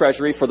royal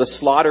treasury for the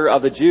slaughter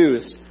of the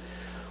Jews.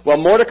 Well,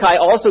 Mordecai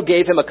also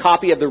gave him a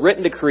copy of the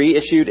written decree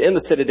issued in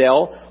the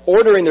citadel,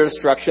 ordering their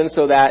destruction,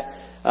 so that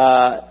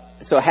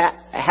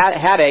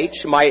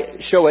Hadach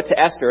might show it to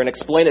Esther and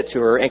explain it to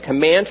her and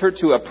command her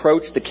to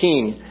approach the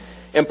king,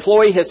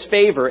 employ his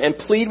favor, and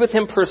plead with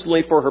him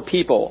personally for her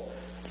people.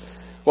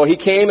 Well, he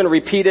came and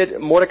repeated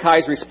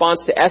Mordecai's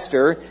response to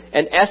Esther,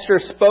 and Esther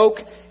spoke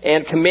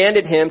and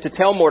commanded him to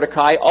tell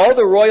Mordecai, all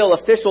the royal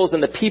officials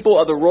and the people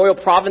of the royal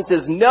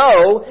provinces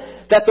know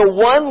that the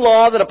one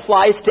law that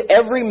applies to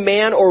every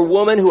man or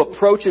woman who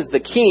approaches the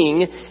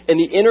king in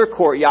the inner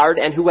courtyard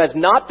and who has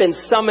not been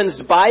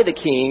summoned by the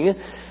king,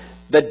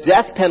 the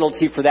death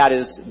penalty for that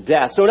is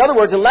death. So in other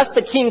words, unless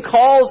the king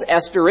calls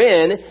Esther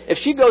in, if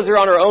she goes there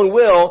on her own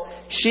will,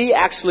 she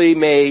actually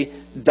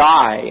may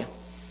die.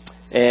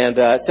 And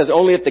it says,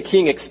 only if the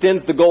king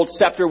extends the gold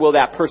scepter will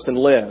that person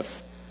live.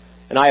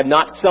 And I have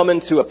not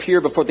summoned to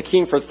appear before the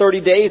king for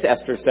 30 days,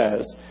 Esther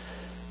says.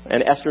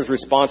 And Esther's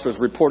response was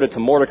reported to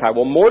Mordecai.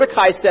 Well,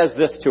 Mordecai says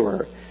this to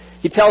her.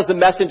 He tells the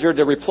messenger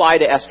to reply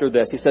to Esther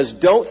this. He says,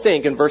 don't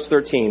think, in verse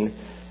 13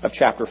 of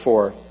chapter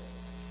 4,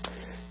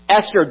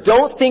 Esther,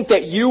 don't think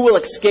that you will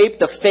escape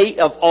the fate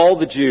of all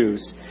the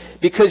Jews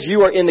because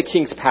you are in the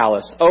king's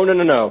palace. Oh,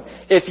 no.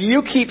 If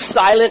you keep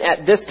silent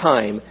at this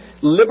time,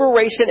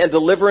 liberation and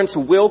deliverance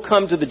will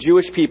come to the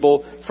Jewish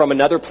people from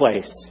another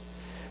place.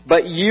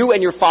 But you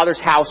and your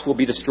father's house will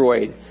be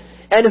destroyed.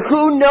 And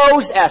who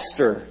knows,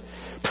 Esther,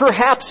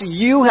 perhaps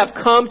you have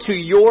come to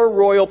your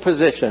royal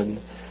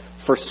position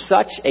for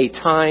such a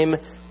time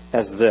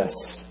as this.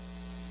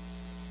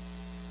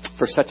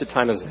 For such a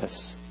time as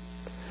this.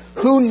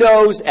 Who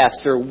knows,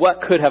 Esther,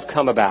 what could have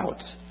come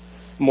about?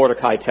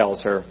 Mordecai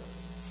tells her.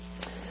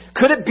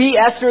 Could it be,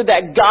 Esther,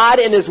 that God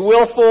in his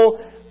willful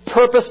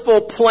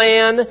purposeful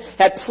plan,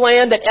 had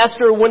planned that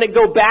Esther wouldn't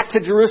go back to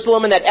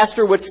Jerusalem and that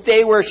Esther would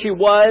stay where she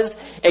was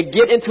and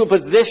get into a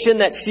position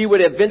that she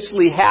would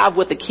eventually have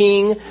with the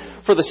king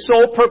for the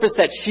sole purpose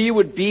that she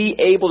would be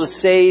able to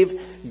save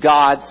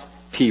God's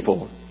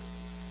people.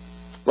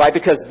 Right?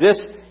 Because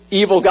this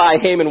evil guy,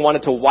 Haman,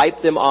 wanted to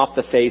wipe them off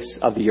the face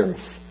of the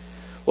earth.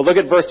 Well, look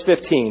at verse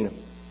 15.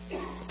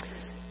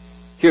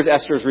 Here's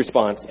Esther's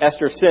response.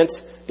 Esther sent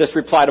this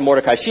reply to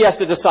Mordecai. She has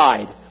to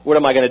decide, what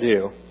am I going to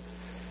do?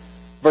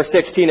 Verse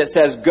 16, it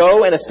says,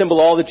 "Go and assemble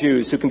all the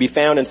Jews who can be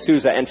found in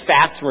Susa and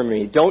fast for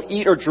me. Don't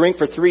eat or drink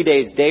for 3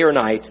 days, day or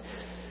night.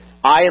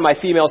 I and my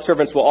female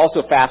servants will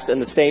also fast in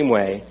the same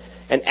way.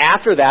 And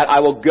after that, I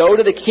will go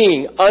to the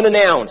king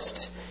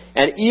unannounced.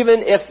 And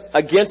even if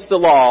against the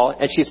law,"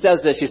 and she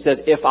says this, she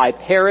says, "if I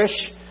perish,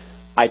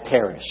 I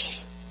perish."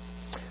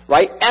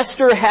 Right?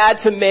 Esther had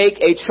to make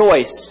a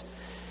choice.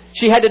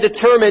 She had to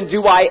determine,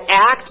 do I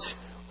act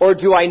or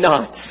do I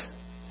not?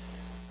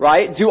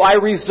 Right? Do I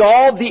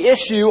resolve the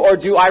issue or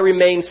do I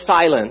remain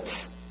silent?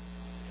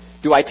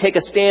 Do I take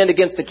a stand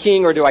against the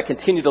king or do I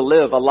continue to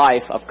live a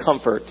life of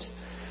comfort?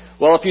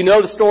 Well, if you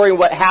know the story and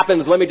what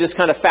happens, let me just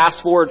kind of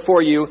fast forward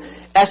for you.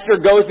 Esther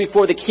goes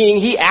before the king.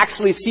 He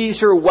actually sees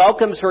her,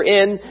 welcomes her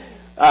in,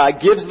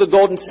 gives the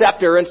golden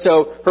scepter, and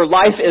so her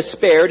life is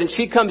spared. And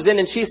she comes in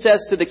and she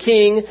says to the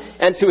king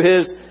and to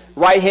his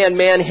right-hand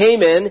man,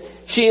 Haman,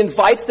 she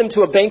invites them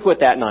to a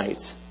banquet that night.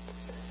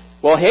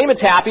 Well,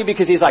 Haman's happy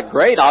because he's like,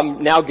 great,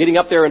 I'm now getting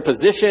up there in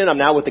position. I'm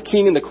now with the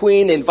king and the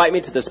queen. They invite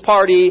me to this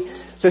party.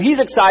 So he's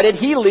excited.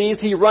 He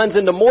leaves. He runs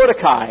into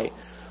Mordecai.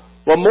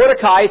 Well,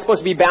 Mordecai is supposed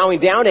to be bowing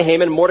down to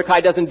Haman.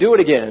 Mordecai doesn't do it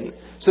again.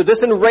 So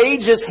this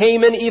enrages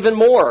Haman even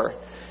more.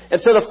 And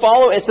so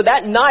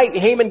that night,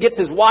 Haman gets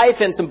his wife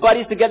and some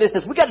buddies together and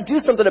says, we got to do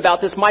something about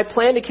this. My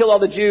plan to kill all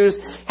the Jews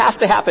has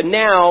to happen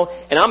now,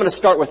 and I'm going to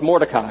start with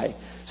Mordecai.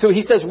 So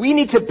he says, we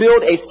need to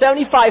build a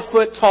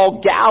 75-foot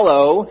tall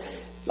gallows.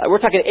 We're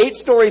talking 8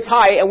 stories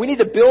high, and we need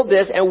to build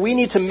this, and we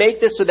need to make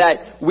this so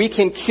that we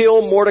can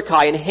kill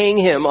Mordecai and hang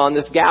him on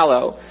this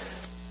gallows.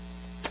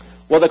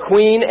 Well, the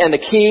queen and the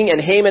king and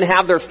Haman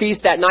have their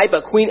feast that night,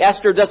 but Queen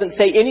Esther doesn't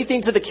say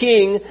anything to the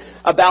king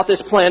about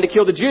this plan to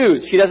kill the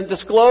Jews. She doesn't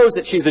disclose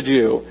that she's a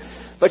Jew.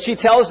 But she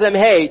tells them,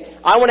 hey,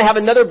 I want to have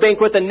another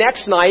banquet the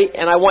next night,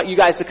 and I want you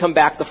guys to come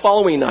back the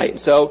following night.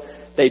 So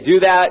they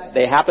do that.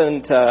 They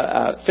happen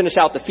to finish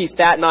out the feast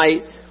that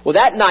night. Well,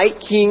 that night,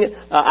 King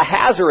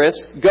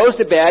Ahasuerus goes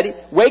to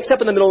bed, wakes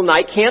up in the middle of the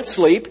night, can't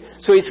sleep.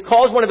 So he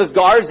calls one of his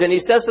guards in.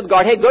 He says to the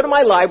guard, hey, go to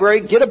my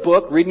library, get a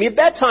book, read me a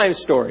bedtime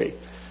story.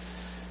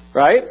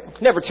 Right?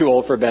 Never too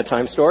old for a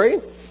bedtime story.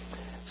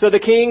 So the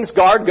king's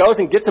guard goes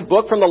and gets a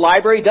book from the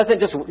library, doesn't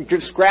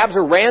just grabs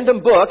a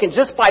random book, and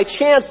just by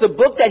chance, the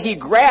book that he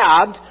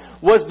grabbed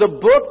was the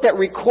book that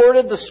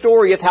recorded the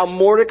story of how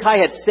Mordecai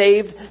had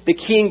saved the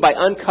king by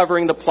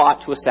uncovering the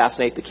plot to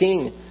assassinate the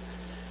king.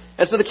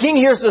 And so the king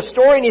hears the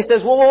story and he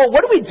says, well,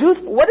 what did we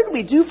do? What did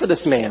we do for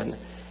this man?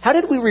 How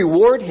did we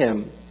reward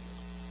him?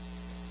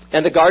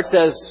 And the guard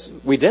says,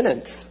 we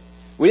didn't.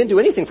 We didn't do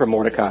anything for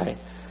Mordecai.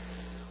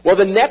 Well,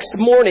 the next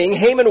morning,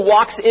 Haman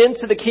walks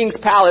into the king's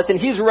palace and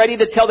he's ready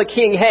to tell the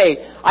king,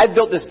 hey, I've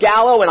built this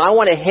gallows and I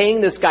want to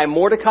hang this guy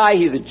Mordecai.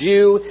 He's a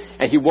Jew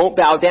and he won't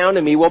bow down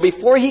to me. Well,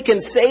 before he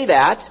can say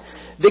that,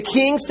 the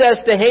king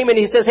says to Haman,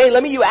 he says, hey,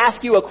 let me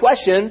ask you a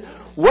question.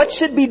 What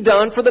should be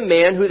done for the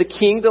man who the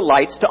king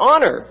delights to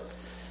honor?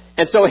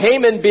 And so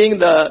Haman, being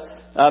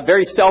the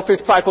very selfish,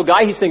 prideful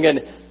guy, he's thinking,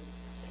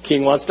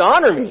 king wants to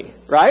honor me,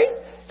 right?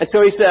 And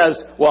so he says,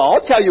 well,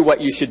 I'll tell you what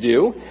you should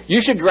do.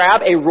 You should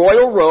grab a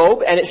royal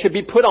robe and it should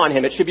be put on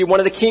him. It should be one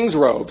of the king's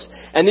robes.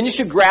 And then you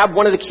should grab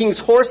one of the king's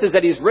horses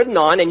that he's ridden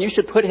on and you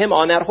should put him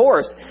on that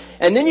horse.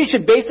 And then you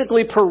should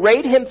basically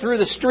parade him through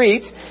the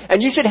streets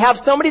and you should have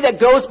somebody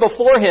that goes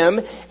before him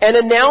and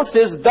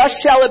announces, thus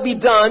shall it be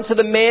done to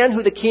the man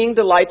who the king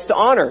delights to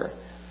honor.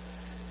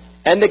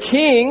 And the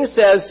king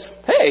says,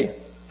 hey,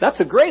 that's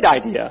a great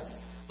idea.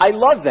 I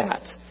love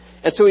that.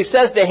 And so he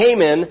says to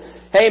Haman,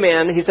 hey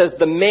man, he says,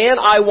 the man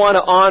I want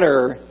to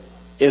honor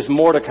is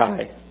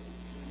Mordecai.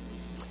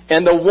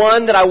 And the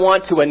one that I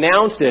want to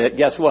announce it,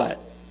 guess what?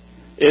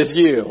 Is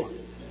you.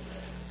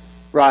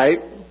 Right?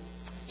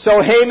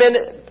 So Haman,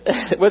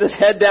 with his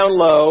head down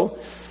low,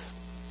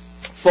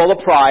 full of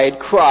pride,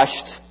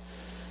 crushed,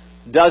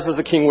 does as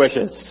the king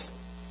wishes.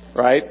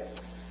 Right?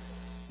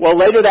 Well,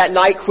 later that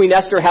night, Queen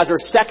Esther has her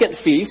second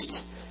feast.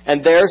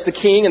 And there's the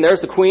king, and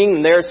there's the queen,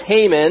 and there's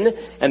Haman,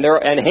 and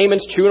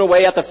Haman's chewing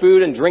away at the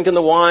food and drinking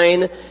the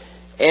wine.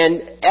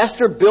 And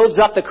Esther builds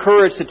up the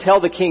courage to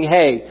tell the king,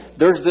 hey,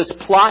 there's this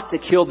plot to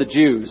kill the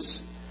Jews.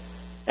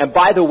 And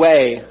by the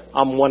way,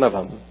 I'm one of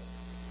them.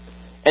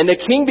 And the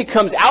king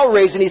becomes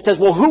outraged, and he says,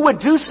 well, who would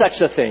do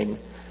such a thing?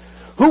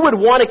 Who would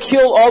want to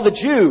kill all the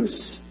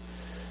Jews?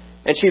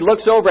 And she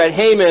looks over at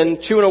Haman,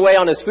 chewing away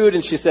on his food,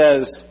 and she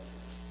says,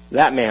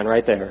 that man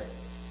right there.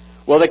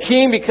 Well, the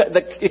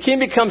king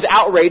becomes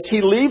outraged.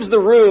 He leaves the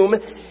room.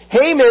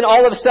 Haman,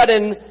 all of a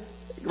sudden,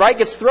 right,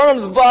 gets thrown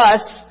on the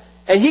bus,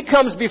 And he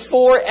comes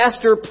before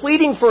Esther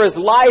pleading for his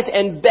life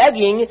and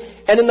begging.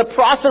 And in the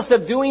process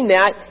of doing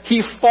that,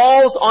 he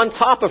falls on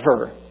top of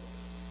her.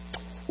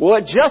 Well,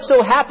 it just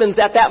so happens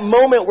at that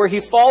moment where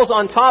he falls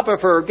on top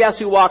of her, guess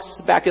who walks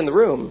back in the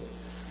room?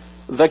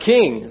 The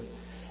king.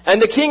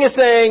 And the king is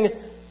saying,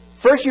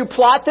 first you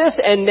plot this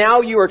and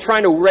now you are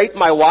trying to rape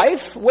my wife?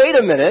 Wait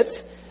a minute.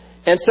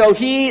 And so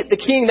the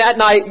king that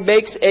night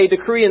makes a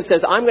decree and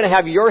says, I'm going to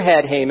have your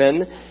head,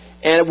 Haman,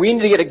 and we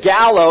need to get a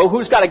gallows.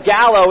 Who's got a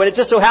gallows? And it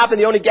just so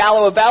happened the only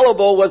gallows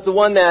available was the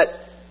one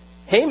that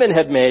Haman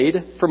had made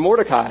for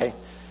Mordecai.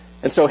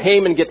 And so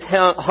Haman gets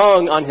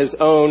hung on his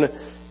own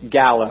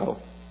gallows.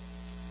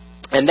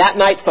 And that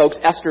night, folks,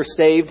 Esther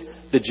saved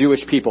the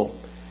Jewish people.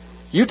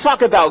 You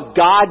talk about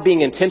God being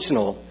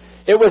intentional.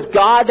 It was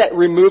God that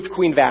removed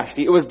Queen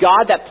Vashti. It was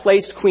God that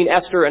placed Queen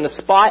Esther in a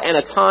spot and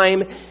a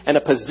time and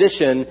a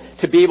position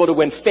to be able to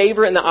win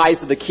favor in the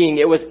eyes of the king.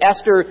 It was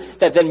Esther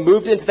that then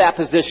moved into that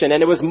position.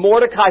 And it was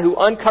Mordecai who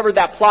uncovered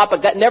that plot,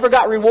 but that never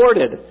got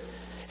rewarded.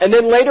 And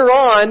then later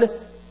on,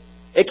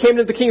 it came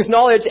to the king's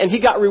knowledge and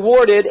he got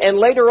rewarded. And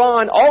later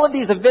on, all of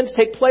these events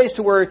take place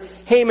to where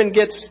Haman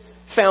gets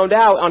found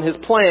out on his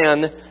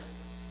plan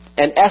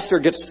and Esther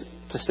gets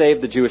to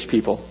save the Jewish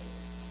people.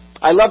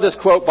 I love this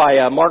quote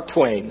by Mark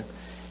Twain.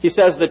 He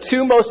says, the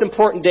two most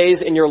important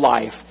days in your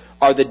life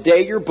are the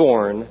day you're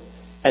born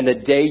and the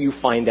day you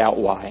find out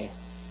why.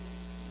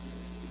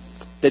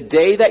 The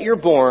day that you're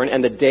born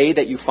and the day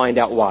that you find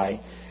out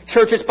why.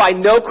 Church, it's by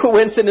no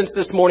coincidence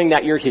this morning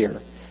that you're here.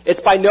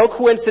 It's by no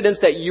coincidence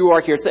that you are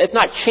here. It's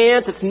not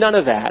chance. It's none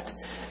of that.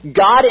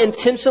 God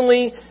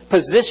intentionally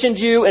positioned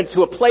you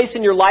into a place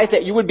in your life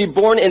that you would be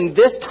born in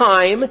this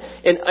time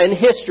in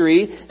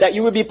history, that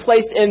you would be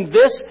placed in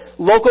this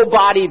local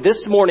body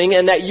this morning,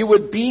 and that you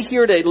would be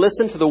here to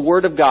listen to the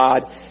Word of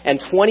God and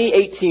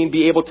 2018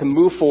 be able to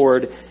move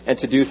forward and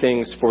to do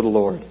things for the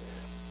Lord.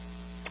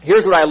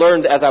 Here's what I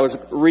learned as I was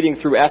reading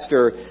through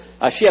Esther.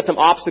 She had some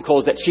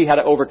obstacles that she had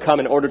to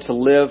overcome in order to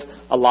live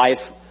a life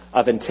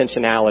of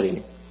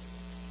intentionality.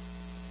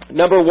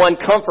 Number one,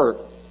 comfort.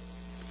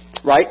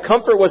 Right?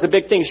 Comfort was a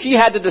big thing. She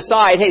had to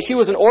decide, hey, she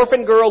was an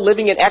orphan girl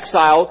living in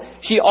exile.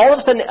 She all of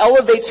a sudden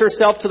elevates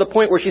herself to the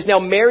point where she's now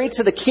married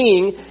to the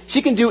king.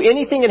 She can do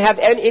anything and have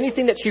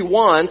anything that she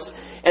wants.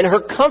 And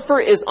her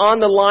comfort is on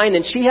the line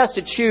and she has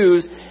to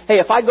choose, hey,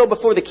 if I go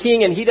before the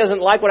king and he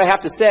doesn't like what I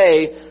have to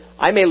say,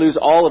 I may lose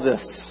all of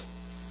this.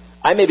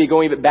 I may be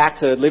going back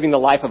to living the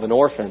life of an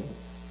orphan,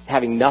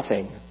 having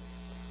nothing.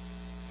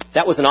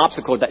 That was an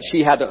obstacle that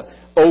she had to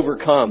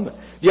overcome.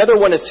 The other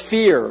one is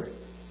fear.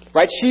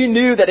 Right? She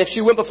knew that if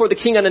she went before the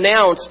king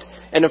unannounced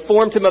and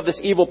informed him of this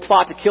evil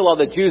plot to kill all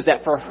the Jews,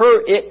 that for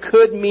her it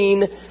could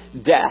mean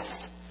death.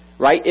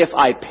 Right? If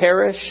I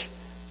perish,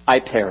 I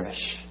perish.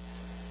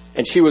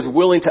 And she was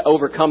willing to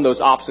overcome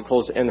those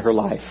obstacles in her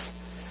life.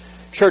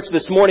 Church,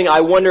 this morning I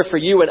wonder for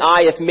you and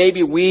I if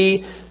maybe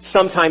we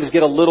sometimes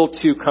get a little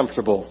too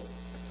comfortable.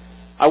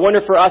 I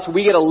wonder for us,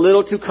 we get a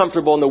little too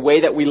comfortable in the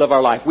way that we live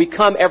our life. We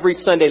come every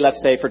Sunday,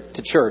 let's say,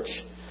 to church.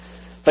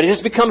 But it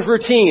just becomes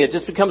routine. It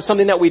just becomes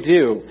something that we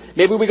do.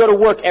 Maybe we go to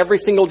work every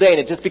single day and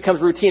it just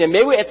becomes routine. And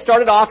maybe it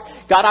started off,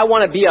 God, I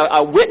want to be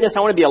a witness.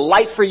 I want to be a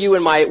light for you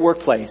in my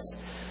workplace.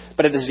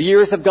 But as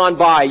years have gone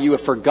by, you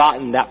have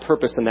forgotten that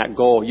purpose and that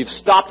goal. You've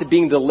stopped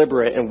being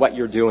deliberate in what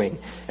you're doing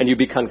and you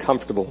become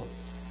comfortable.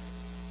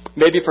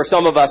 Maybe for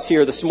some of us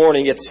here this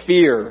morning, it's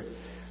fear,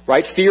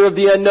 right? Fear of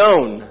the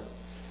unknown.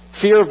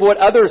 Fear of what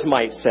others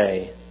might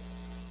say.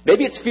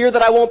 Maybe it's fear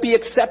that I won't be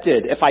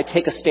accepted if I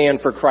take a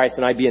stand for Christ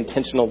and I be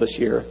intentional this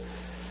year.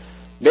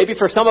 Maybe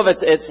for some of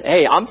it's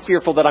hey, I'm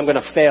fearful that I'm going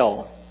to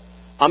fail.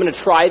 I'm going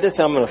to try this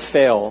and I'm going to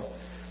fail.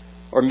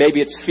 Or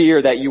maybe it's fear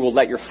that you will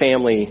let your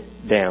family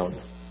down.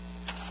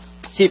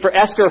 See, for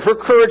Esther, her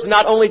courage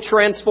not only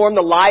transformed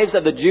the lives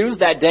of the Jews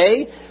that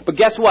day, but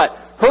guess what?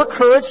 Her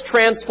courage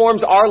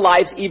transforms our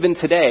lives even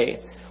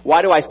today.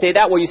 Why do I say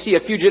that? Well, you see, a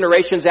few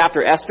generations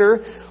after Esther,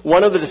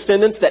 one of the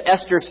descendants that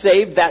Esther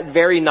saved that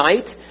very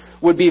night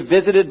would be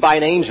visited by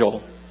an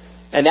angel.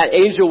 And that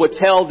angel would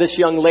tell this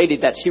young lady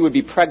that she would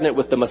be pregnant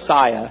with the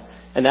Messiah.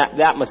 And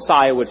that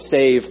Messiah would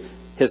save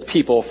his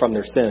people from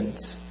their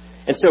sins.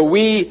 And so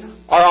we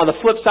are on the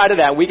flip side of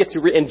that. We get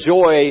to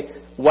enjoy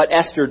what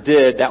Esther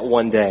did that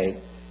one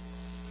day.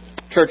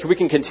 Church, we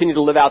can continue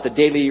to live out the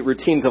daily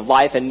routines of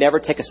life and never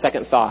take a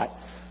second thought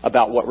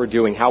about what we're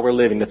doing, how we're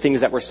living, the things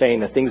that we're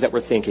saying, the things that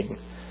we're thinking.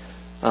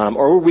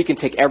 Or we can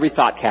take every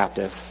thought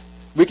captive.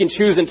 We can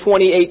choose in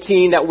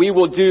 2018 that we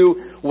will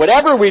do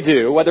whatever we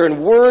do, whether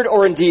in word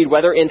or in deed,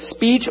 whether in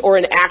speech or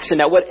in action,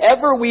 that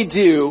whatever we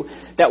do,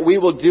 that we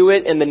will do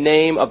it in the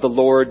name of the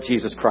Lord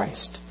Jesus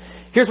Christ.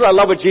 Here's what I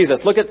love with Jesus.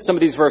 Look at some of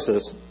these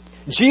verses.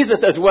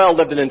 Jesus as well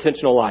lived an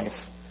intentional life.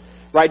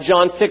 Right?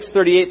 John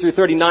 6:38 through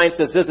 39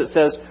 says this. It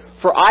says,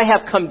 "For I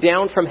have come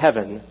down from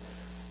heaven,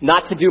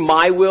 not to do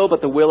my will,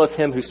 but the will of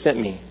him who sent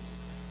me.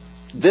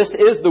 This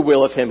is the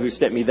will of him who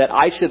sent me, that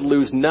I should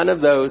lose none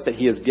of those that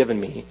he has given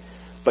me,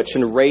 but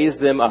should raise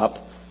them up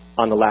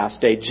on the last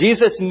day."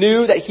 Jesus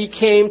knew that he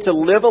came to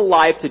live a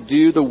life to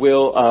do the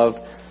will of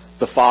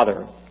the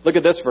Father. Look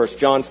at this verse,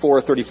 John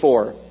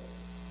 4:34.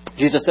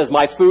 Jesus says,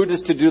 my food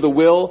is to do the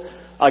will,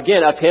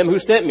 again, of him who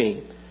sent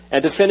me,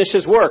 and to finish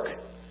his work.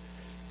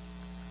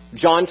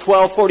 John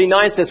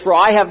 12:49 says, for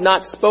I have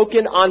not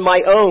spoken on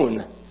my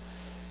own,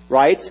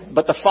 right?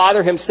 But the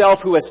Father himself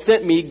who has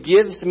sent me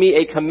gives me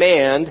a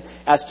command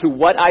as to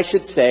what I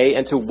should say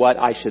and to what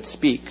I should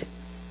speak.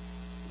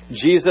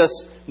 Jesus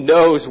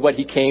knows what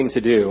he came to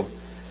do.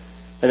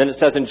 And then it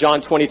says in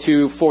John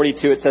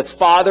 22:42, it says,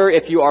 Father,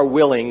 if you are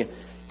willing,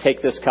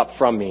 take this cup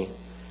from me.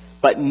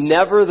 But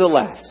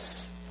nevertheless,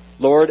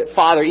 Lord,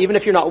 Father, even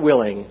if you're not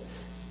willing,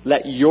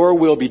 let your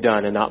will be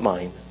done and not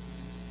mine.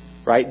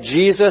 Right?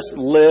 Jesus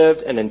lived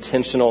an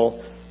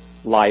intentional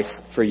life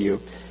for you.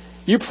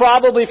 You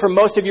probably, for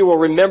most of you, will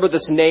remember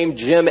this name,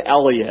 Jim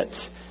Elliot.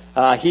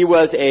 He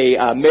was an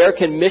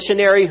American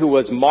missionary who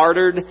was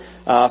martyred in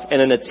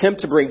an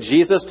attempt to bring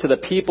Jesus to the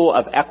people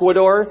of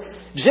Ecuador.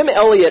 Jim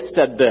Elliot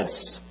said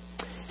this.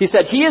 He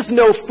said, he is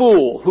no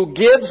fool who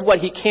gives what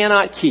he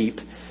cannot keep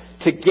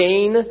to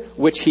gain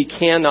which he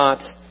cannot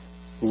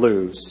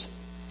lose.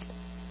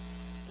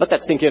 Let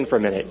that sink in for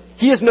a minute.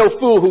 He is no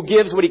fool who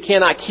gives what he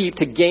cannot keep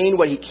to gain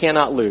what he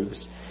cannot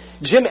lose.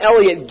 Jim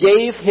Elliot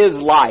gave his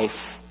life,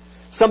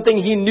 something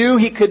he knew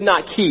he could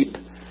not keep,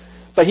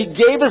 but he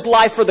gave his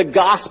life for the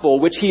gospel,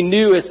 which he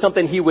knew is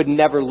something he would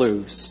never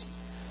lose.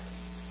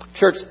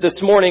 Church, this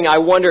morning I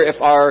wonder if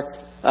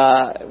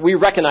we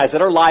recognize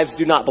that our lives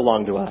do not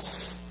belong to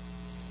us.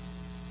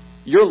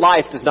 Your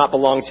life does not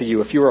belong to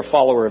you if you are a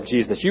follower of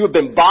Jesus. You have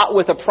been bought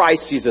with a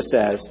price, Jesus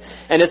says.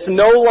 And it's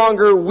no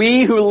longer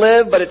we who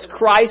live, but it's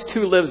Christ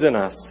who lives in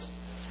us.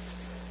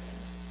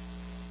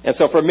 And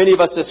so for many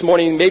of us this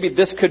morning, maybe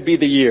this could be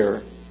the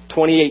year,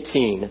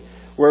 2018,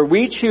 where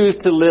we choose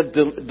to live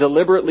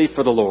deliberately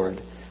for the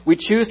Lord. We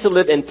choose to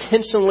live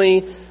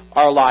intentionally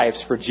our lives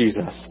for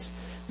Jesus.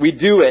 We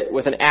do it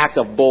with an act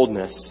of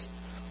boldness.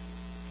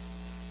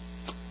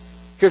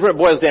 Here's what it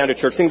boils down to,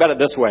 church. Think about it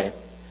this way.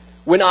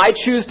 When I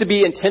choose to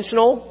be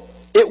intentional,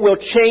 it will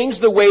change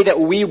the way that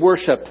we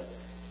worship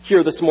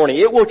here this morning.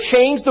 It will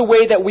change the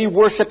way that we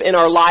worship in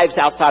our lives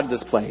outside of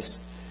this place.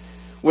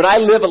 When I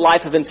live a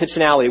life of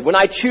intentionality, when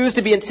I choose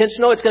to be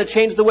intentional, it's going to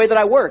change the way that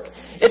I work.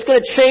 It's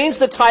going to change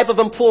the type of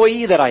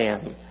employee that I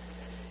am.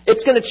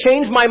 It's going to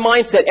change my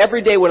mindset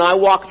every day when I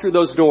walk through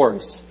those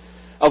doors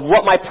of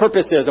what my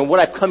purpose is and what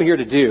I've come here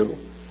to do.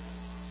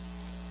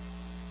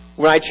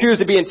 When I choose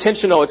to be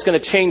intentional, it's going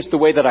to change the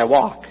way that I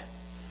walk.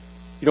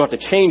 You don't have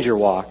to change your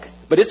walk,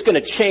 but it's going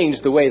to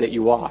change the way that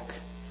you walk.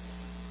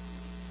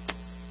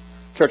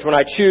 Church, when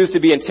I choose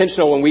to be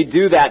intentional, when we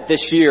do that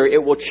this year,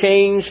 it will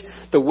change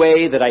the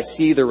way that I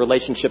see the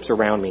relationships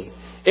around me.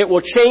 It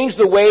will change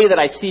the way that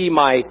I see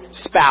my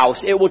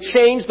spouse. It will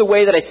change the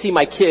way that I see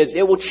my kids.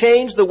 It will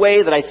change the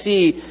way that I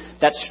see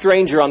that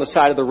stranger on the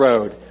side of the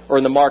road or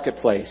in the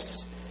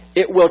marketplace.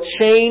 It will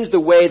change the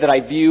way that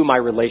I view my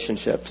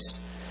relationships.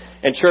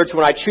 And church,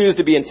 when I choose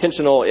to be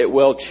intentional, it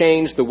will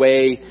change the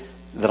way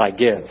that I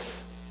give.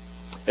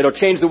 It'll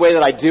change the way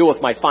that I deal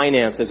with my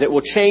finances. It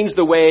will change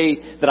the way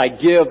that I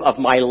give of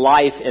my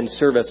life in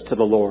service to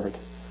the Lord.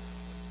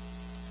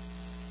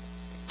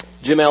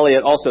 Jim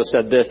Elliot also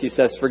said this. He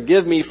says,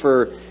 forgive me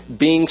for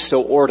being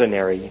so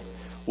ordinary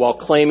while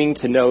claiming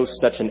to know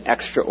such an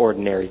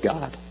extraordinary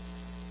God.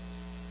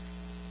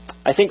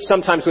 I think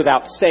sometimes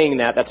without saying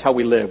that, that's how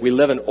we live. We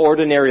live an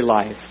ordinary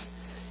life,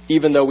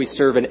 even though we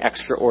serve an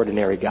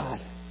extraordinary God.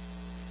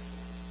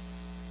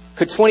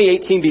 Could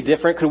 2018 be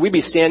different? Could we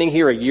be standing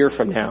here a year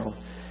from now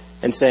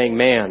and saying,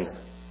 man,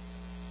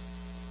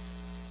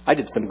 I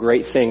did some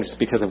great things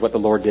because of what the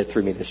Lord did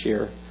through me this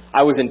year.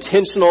 I was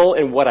intentional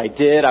in what I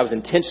did. I was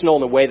intentional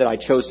in the way that I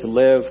chose to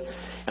live.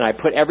 And I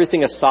put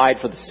everything aside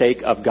for the sake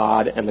of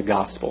God and the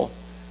gospel.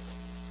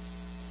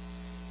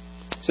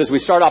 So as we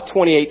start off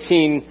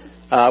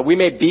 2018, we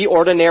may be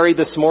ordinary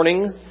this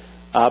morning,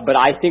 but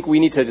I think we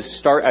need to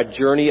start a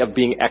journey of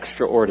being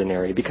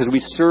extraordinary because we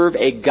serve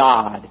a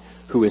God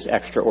who is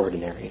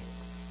extraordinary.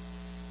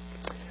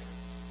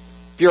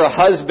 If you're a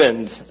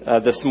husband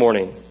this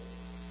morning,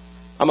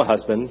 I'm a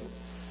husband,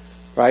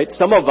 right?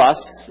 Some of us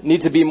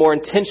need to be more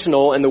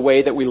intentional in the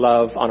way that we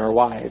love on our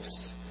wives.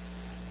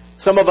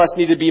 Some of us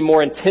need to be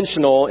more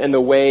intentional in the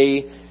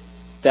way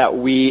that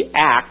we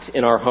act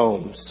in our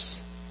homes.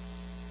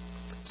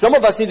 Some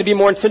of us need to be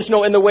more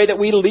intentional in the way that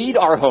we lead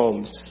our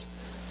homes.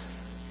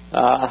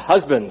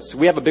 Husbands,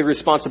 we have a big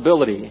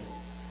responsibility.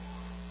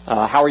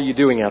 How are you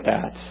doing at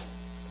that?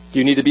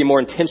 You need to be more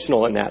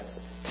intentional in that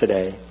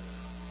today.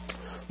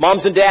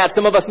 Moms and dads,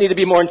 some of us need to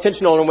be more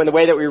intentional in the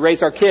way that we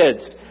raise our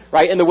kids,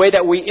 right? In the way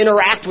that we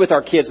interact with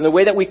our kids, in the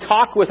way that we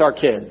talk with our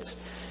kids.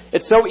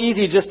 It's so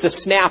easy just to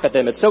snap at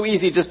them. It's so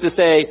easy just to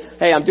say,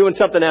 hey, I'm doing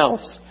something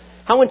else.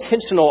 How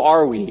intentional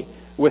are we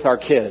with our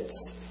kids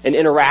and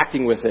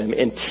interacting with them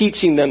and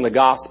teaching them the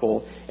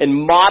gospel and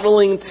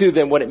modeling to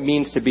them what it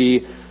means to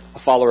be a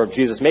follower of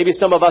Jesus? Maybe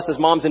some of us as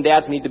moms and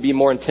dads need to be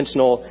more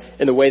intentional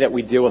in the way that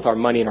we deal with our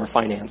money and our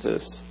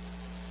finances.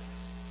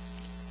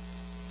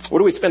 What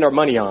do we spend our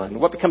money on?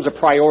 What becomes a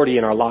priority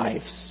in our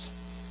lives?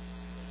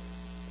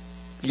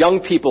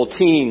 Young people,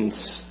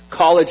 teens,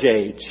 college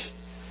age,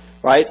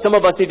 right? Some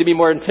of us need to be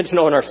more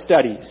intentional in our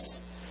studies,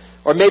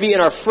 or maybe in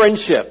our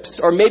friendships,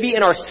 or maybe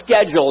in our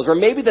schedules, or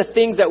maybe the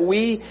things that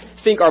we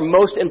think are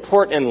most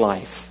important in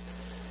life.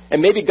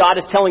 And maybe God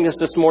is telling us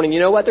this morning, you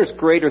know what? There's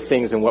greater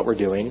things in what we're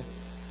doing.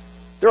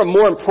 There are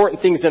more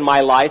important things in my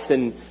life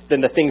than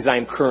the things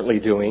I'm currently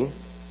doing.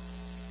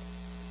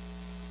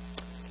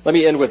 Let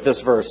me end with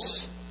this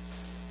verse.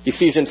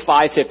 Ephesians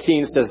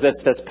 5:15 says,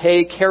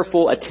 pay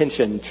careful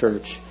attention,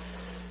 church,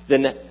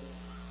 then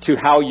to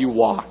how you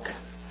walk,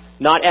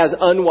 not as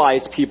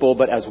unwise people,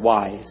 but as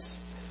wise,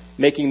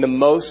 making the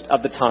most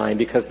of the time,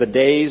 because the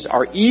days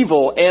are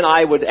evil, and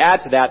I would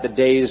add to that, the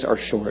days are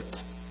short.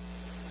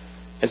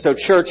 And so,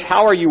 church,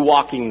 how are you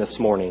walking this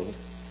morning?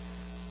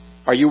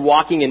 Are you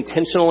walking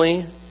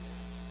intentionally?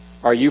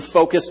 Are you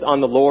focused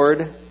on the Lord?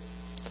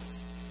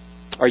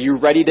 Are you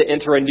ready to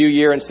enter a new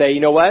year and say, you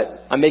know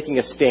what? I'm making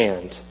a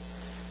stand.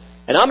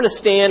 And I'm going to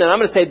stand and I'm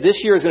going to say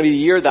this year is going to be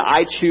the year that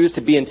I choose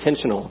to be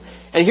intentional.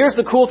 And here's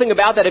the cool thing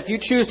about that. If you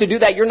choose to do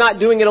that, you're not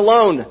doing it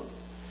alone.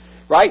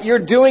 Right?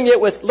 You're doing it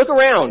with, look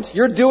around.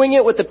 You're doing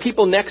it with the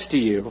people next to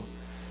you.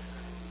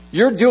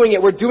 You're doing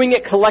it. We're doing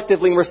it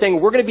collectively. And we're saying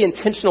we're going to be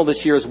intentional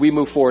this year as we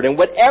move forward. And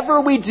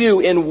whatever we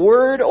do in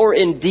word or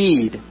in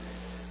deed,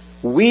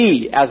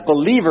 we as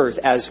believers,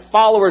 as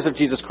followers of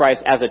Jesus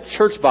Christ, as a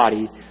church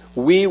body,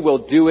 we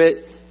will do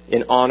it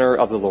in honor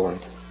of the Lord.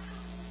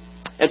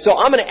 And so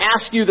I'm going to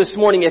ask you this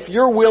morning if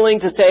you're willing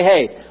to say,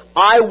 hey,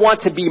 I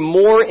want to be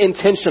more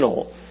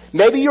intentional.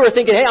 Maybe you were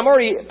thinking, hey, I'm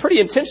already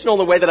pretty intentional in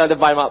the way that I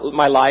live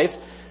my life.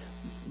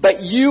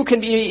 But you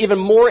can be even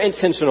more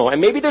intentional. And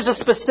maybe there's a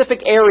specific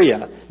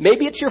area.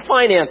 Maybe it's your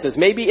finances.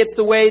 Maybe it's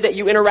the way that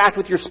you interact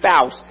with your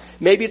spouse.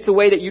 Maybe it's the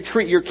way that you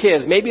treat your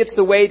kids. Maybe it's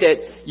the way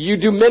that you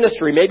do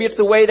ministry. Maybe it's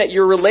the way that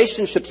your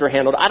relationships are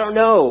handled. I don't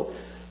know.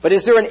 But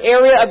is there an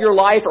area of your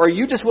life, or are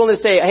you just willing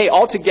to say, hey,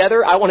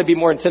 altogether, I want to be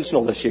more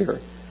intentional this year?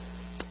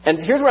 And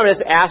here's what I'm going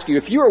to ask you.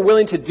 If you are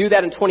willing to do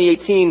that in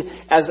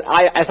 2018, as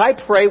I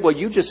pray, will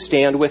you just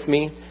stand with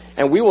me?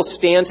 And we will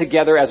stand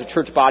together as a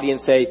church body and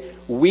say,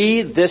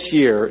 we this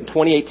year, in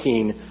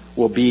 2018,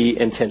 will be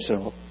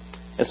intentional.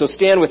 And so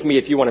stand with me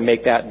if you want to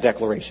make that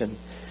declaration.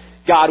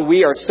 God,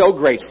 we are so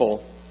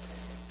grateful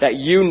that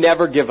you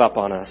never give up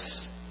on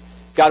us.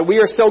 God, we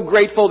are so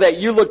grateful that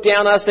you look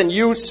down us and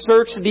you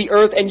search the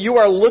earth and you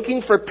are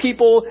looking for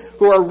people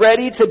who are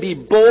ready to be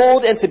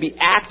bold and to be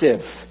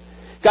active.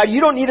 God,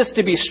 you don't need us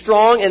to be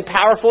strong and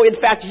powerful. In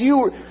fact,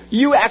 you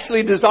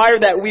actually desire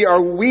that we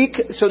are weak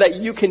so that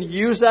you can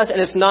use us.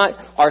 And it's not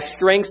our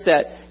strengths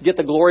that get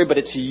the glory, but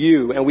it's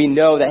you. And we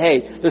know that,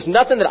 hey, there's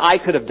nothing that I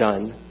could have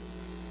done.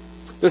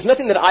 There's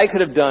nothing that I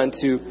could have done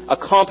to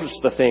accomplish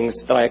the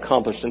things that I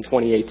accomplished in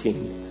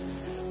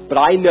 2018. But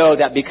I know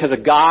that because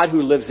of God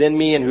who lives in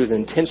me and who's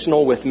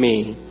intentional with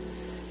me,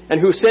 and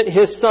who sent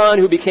his Son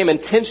who became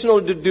intentional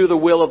to do the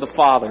will of the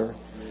Father,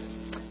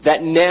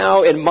 that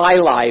now in my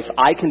life,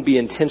 I can be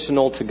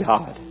intentional to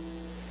God.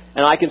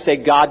 And I can say,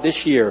 God, this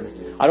year,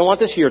 I don't want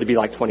this year to be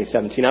like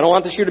 2017. I don't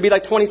want this year to be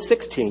like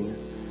 2016.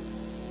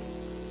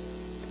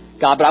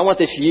 God, but I want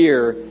this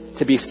year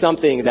to be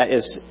something that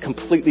is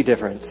completely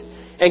different.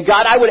 And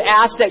God, I would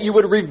ask that you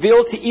would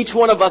reveal to each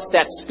one of us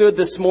that stood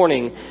this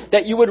morning,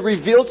 that you would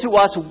reveal to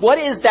us what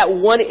is that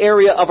one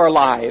area of our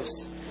lives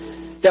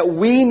that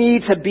we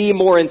need to be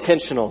more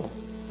intentional.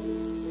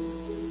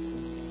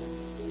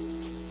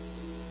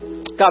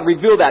 God,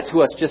 reveal that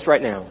to us just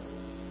right now.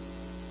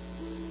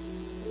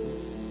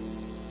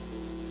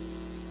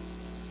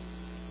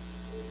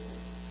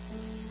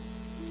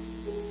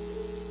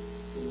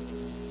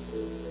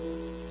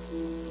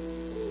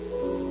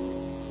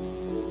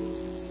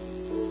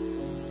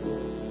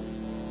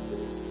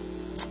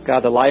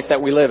 God, the life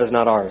that we live is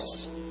not ours.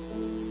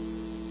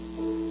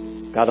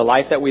 God, the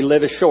life that we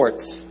live is short.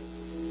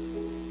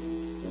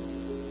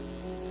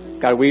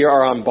 God, we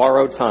are on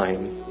borrowed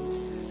time.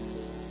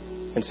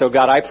 And so,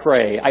 God, I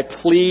pray, I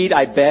plead,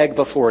 I beg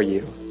before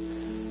you,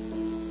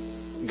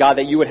 God,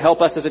 that you would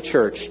help us as a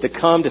church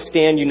to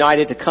stand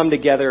united, to come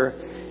together,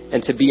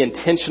 and to be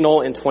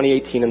intentional in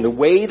 2018 in the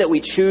way that we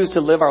choose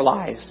to live our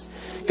lives.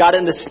 God,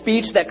 in the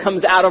speech that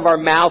comes out of our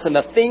mouth and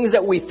the things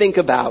that we think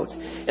about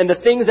and the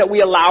things that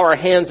we allow our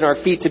hands and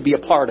our feet to be a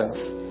part of.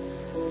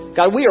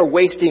 God, we are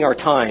wasting our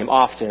time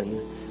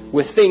often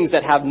with things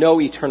that have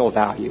no eternal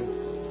value.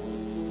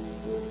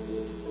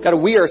 God,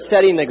 we are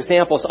setting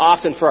examples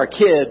often for our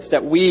kids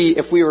that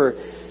if we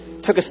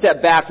took a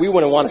step back, we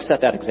wouldn't want to set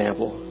that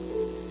example.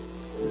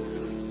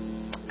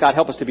 God,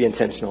 help us to be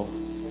intentional.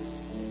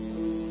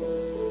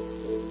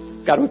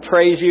 God, we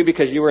praise you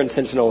because you were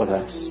intentional with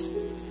us.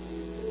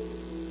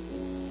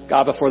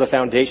 God, before the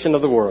foundation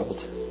of the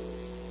world,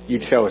 you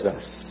chose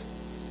us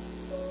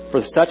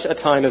for such a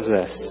time as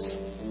this.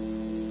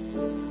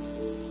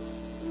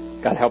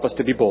 God, help us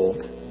to be bold.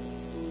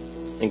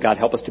 And God,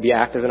 help us to be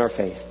active in our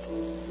faith.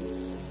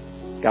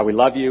 God, we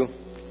love you.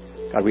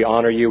 God, we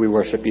honor you. We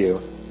worship you.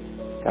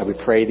 God, we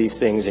pray these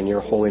things in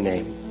your holy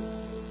name.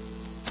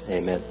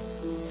 Amen.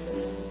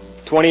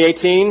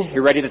 2018,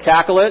 you ready to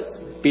tackle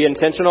it? Be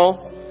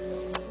intentional.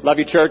 Love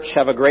you, church.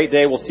 Have a great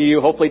day. We'll see you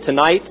hopefully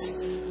tonight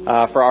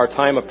for our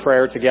time of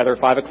prayer together,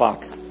 5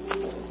 o'clock.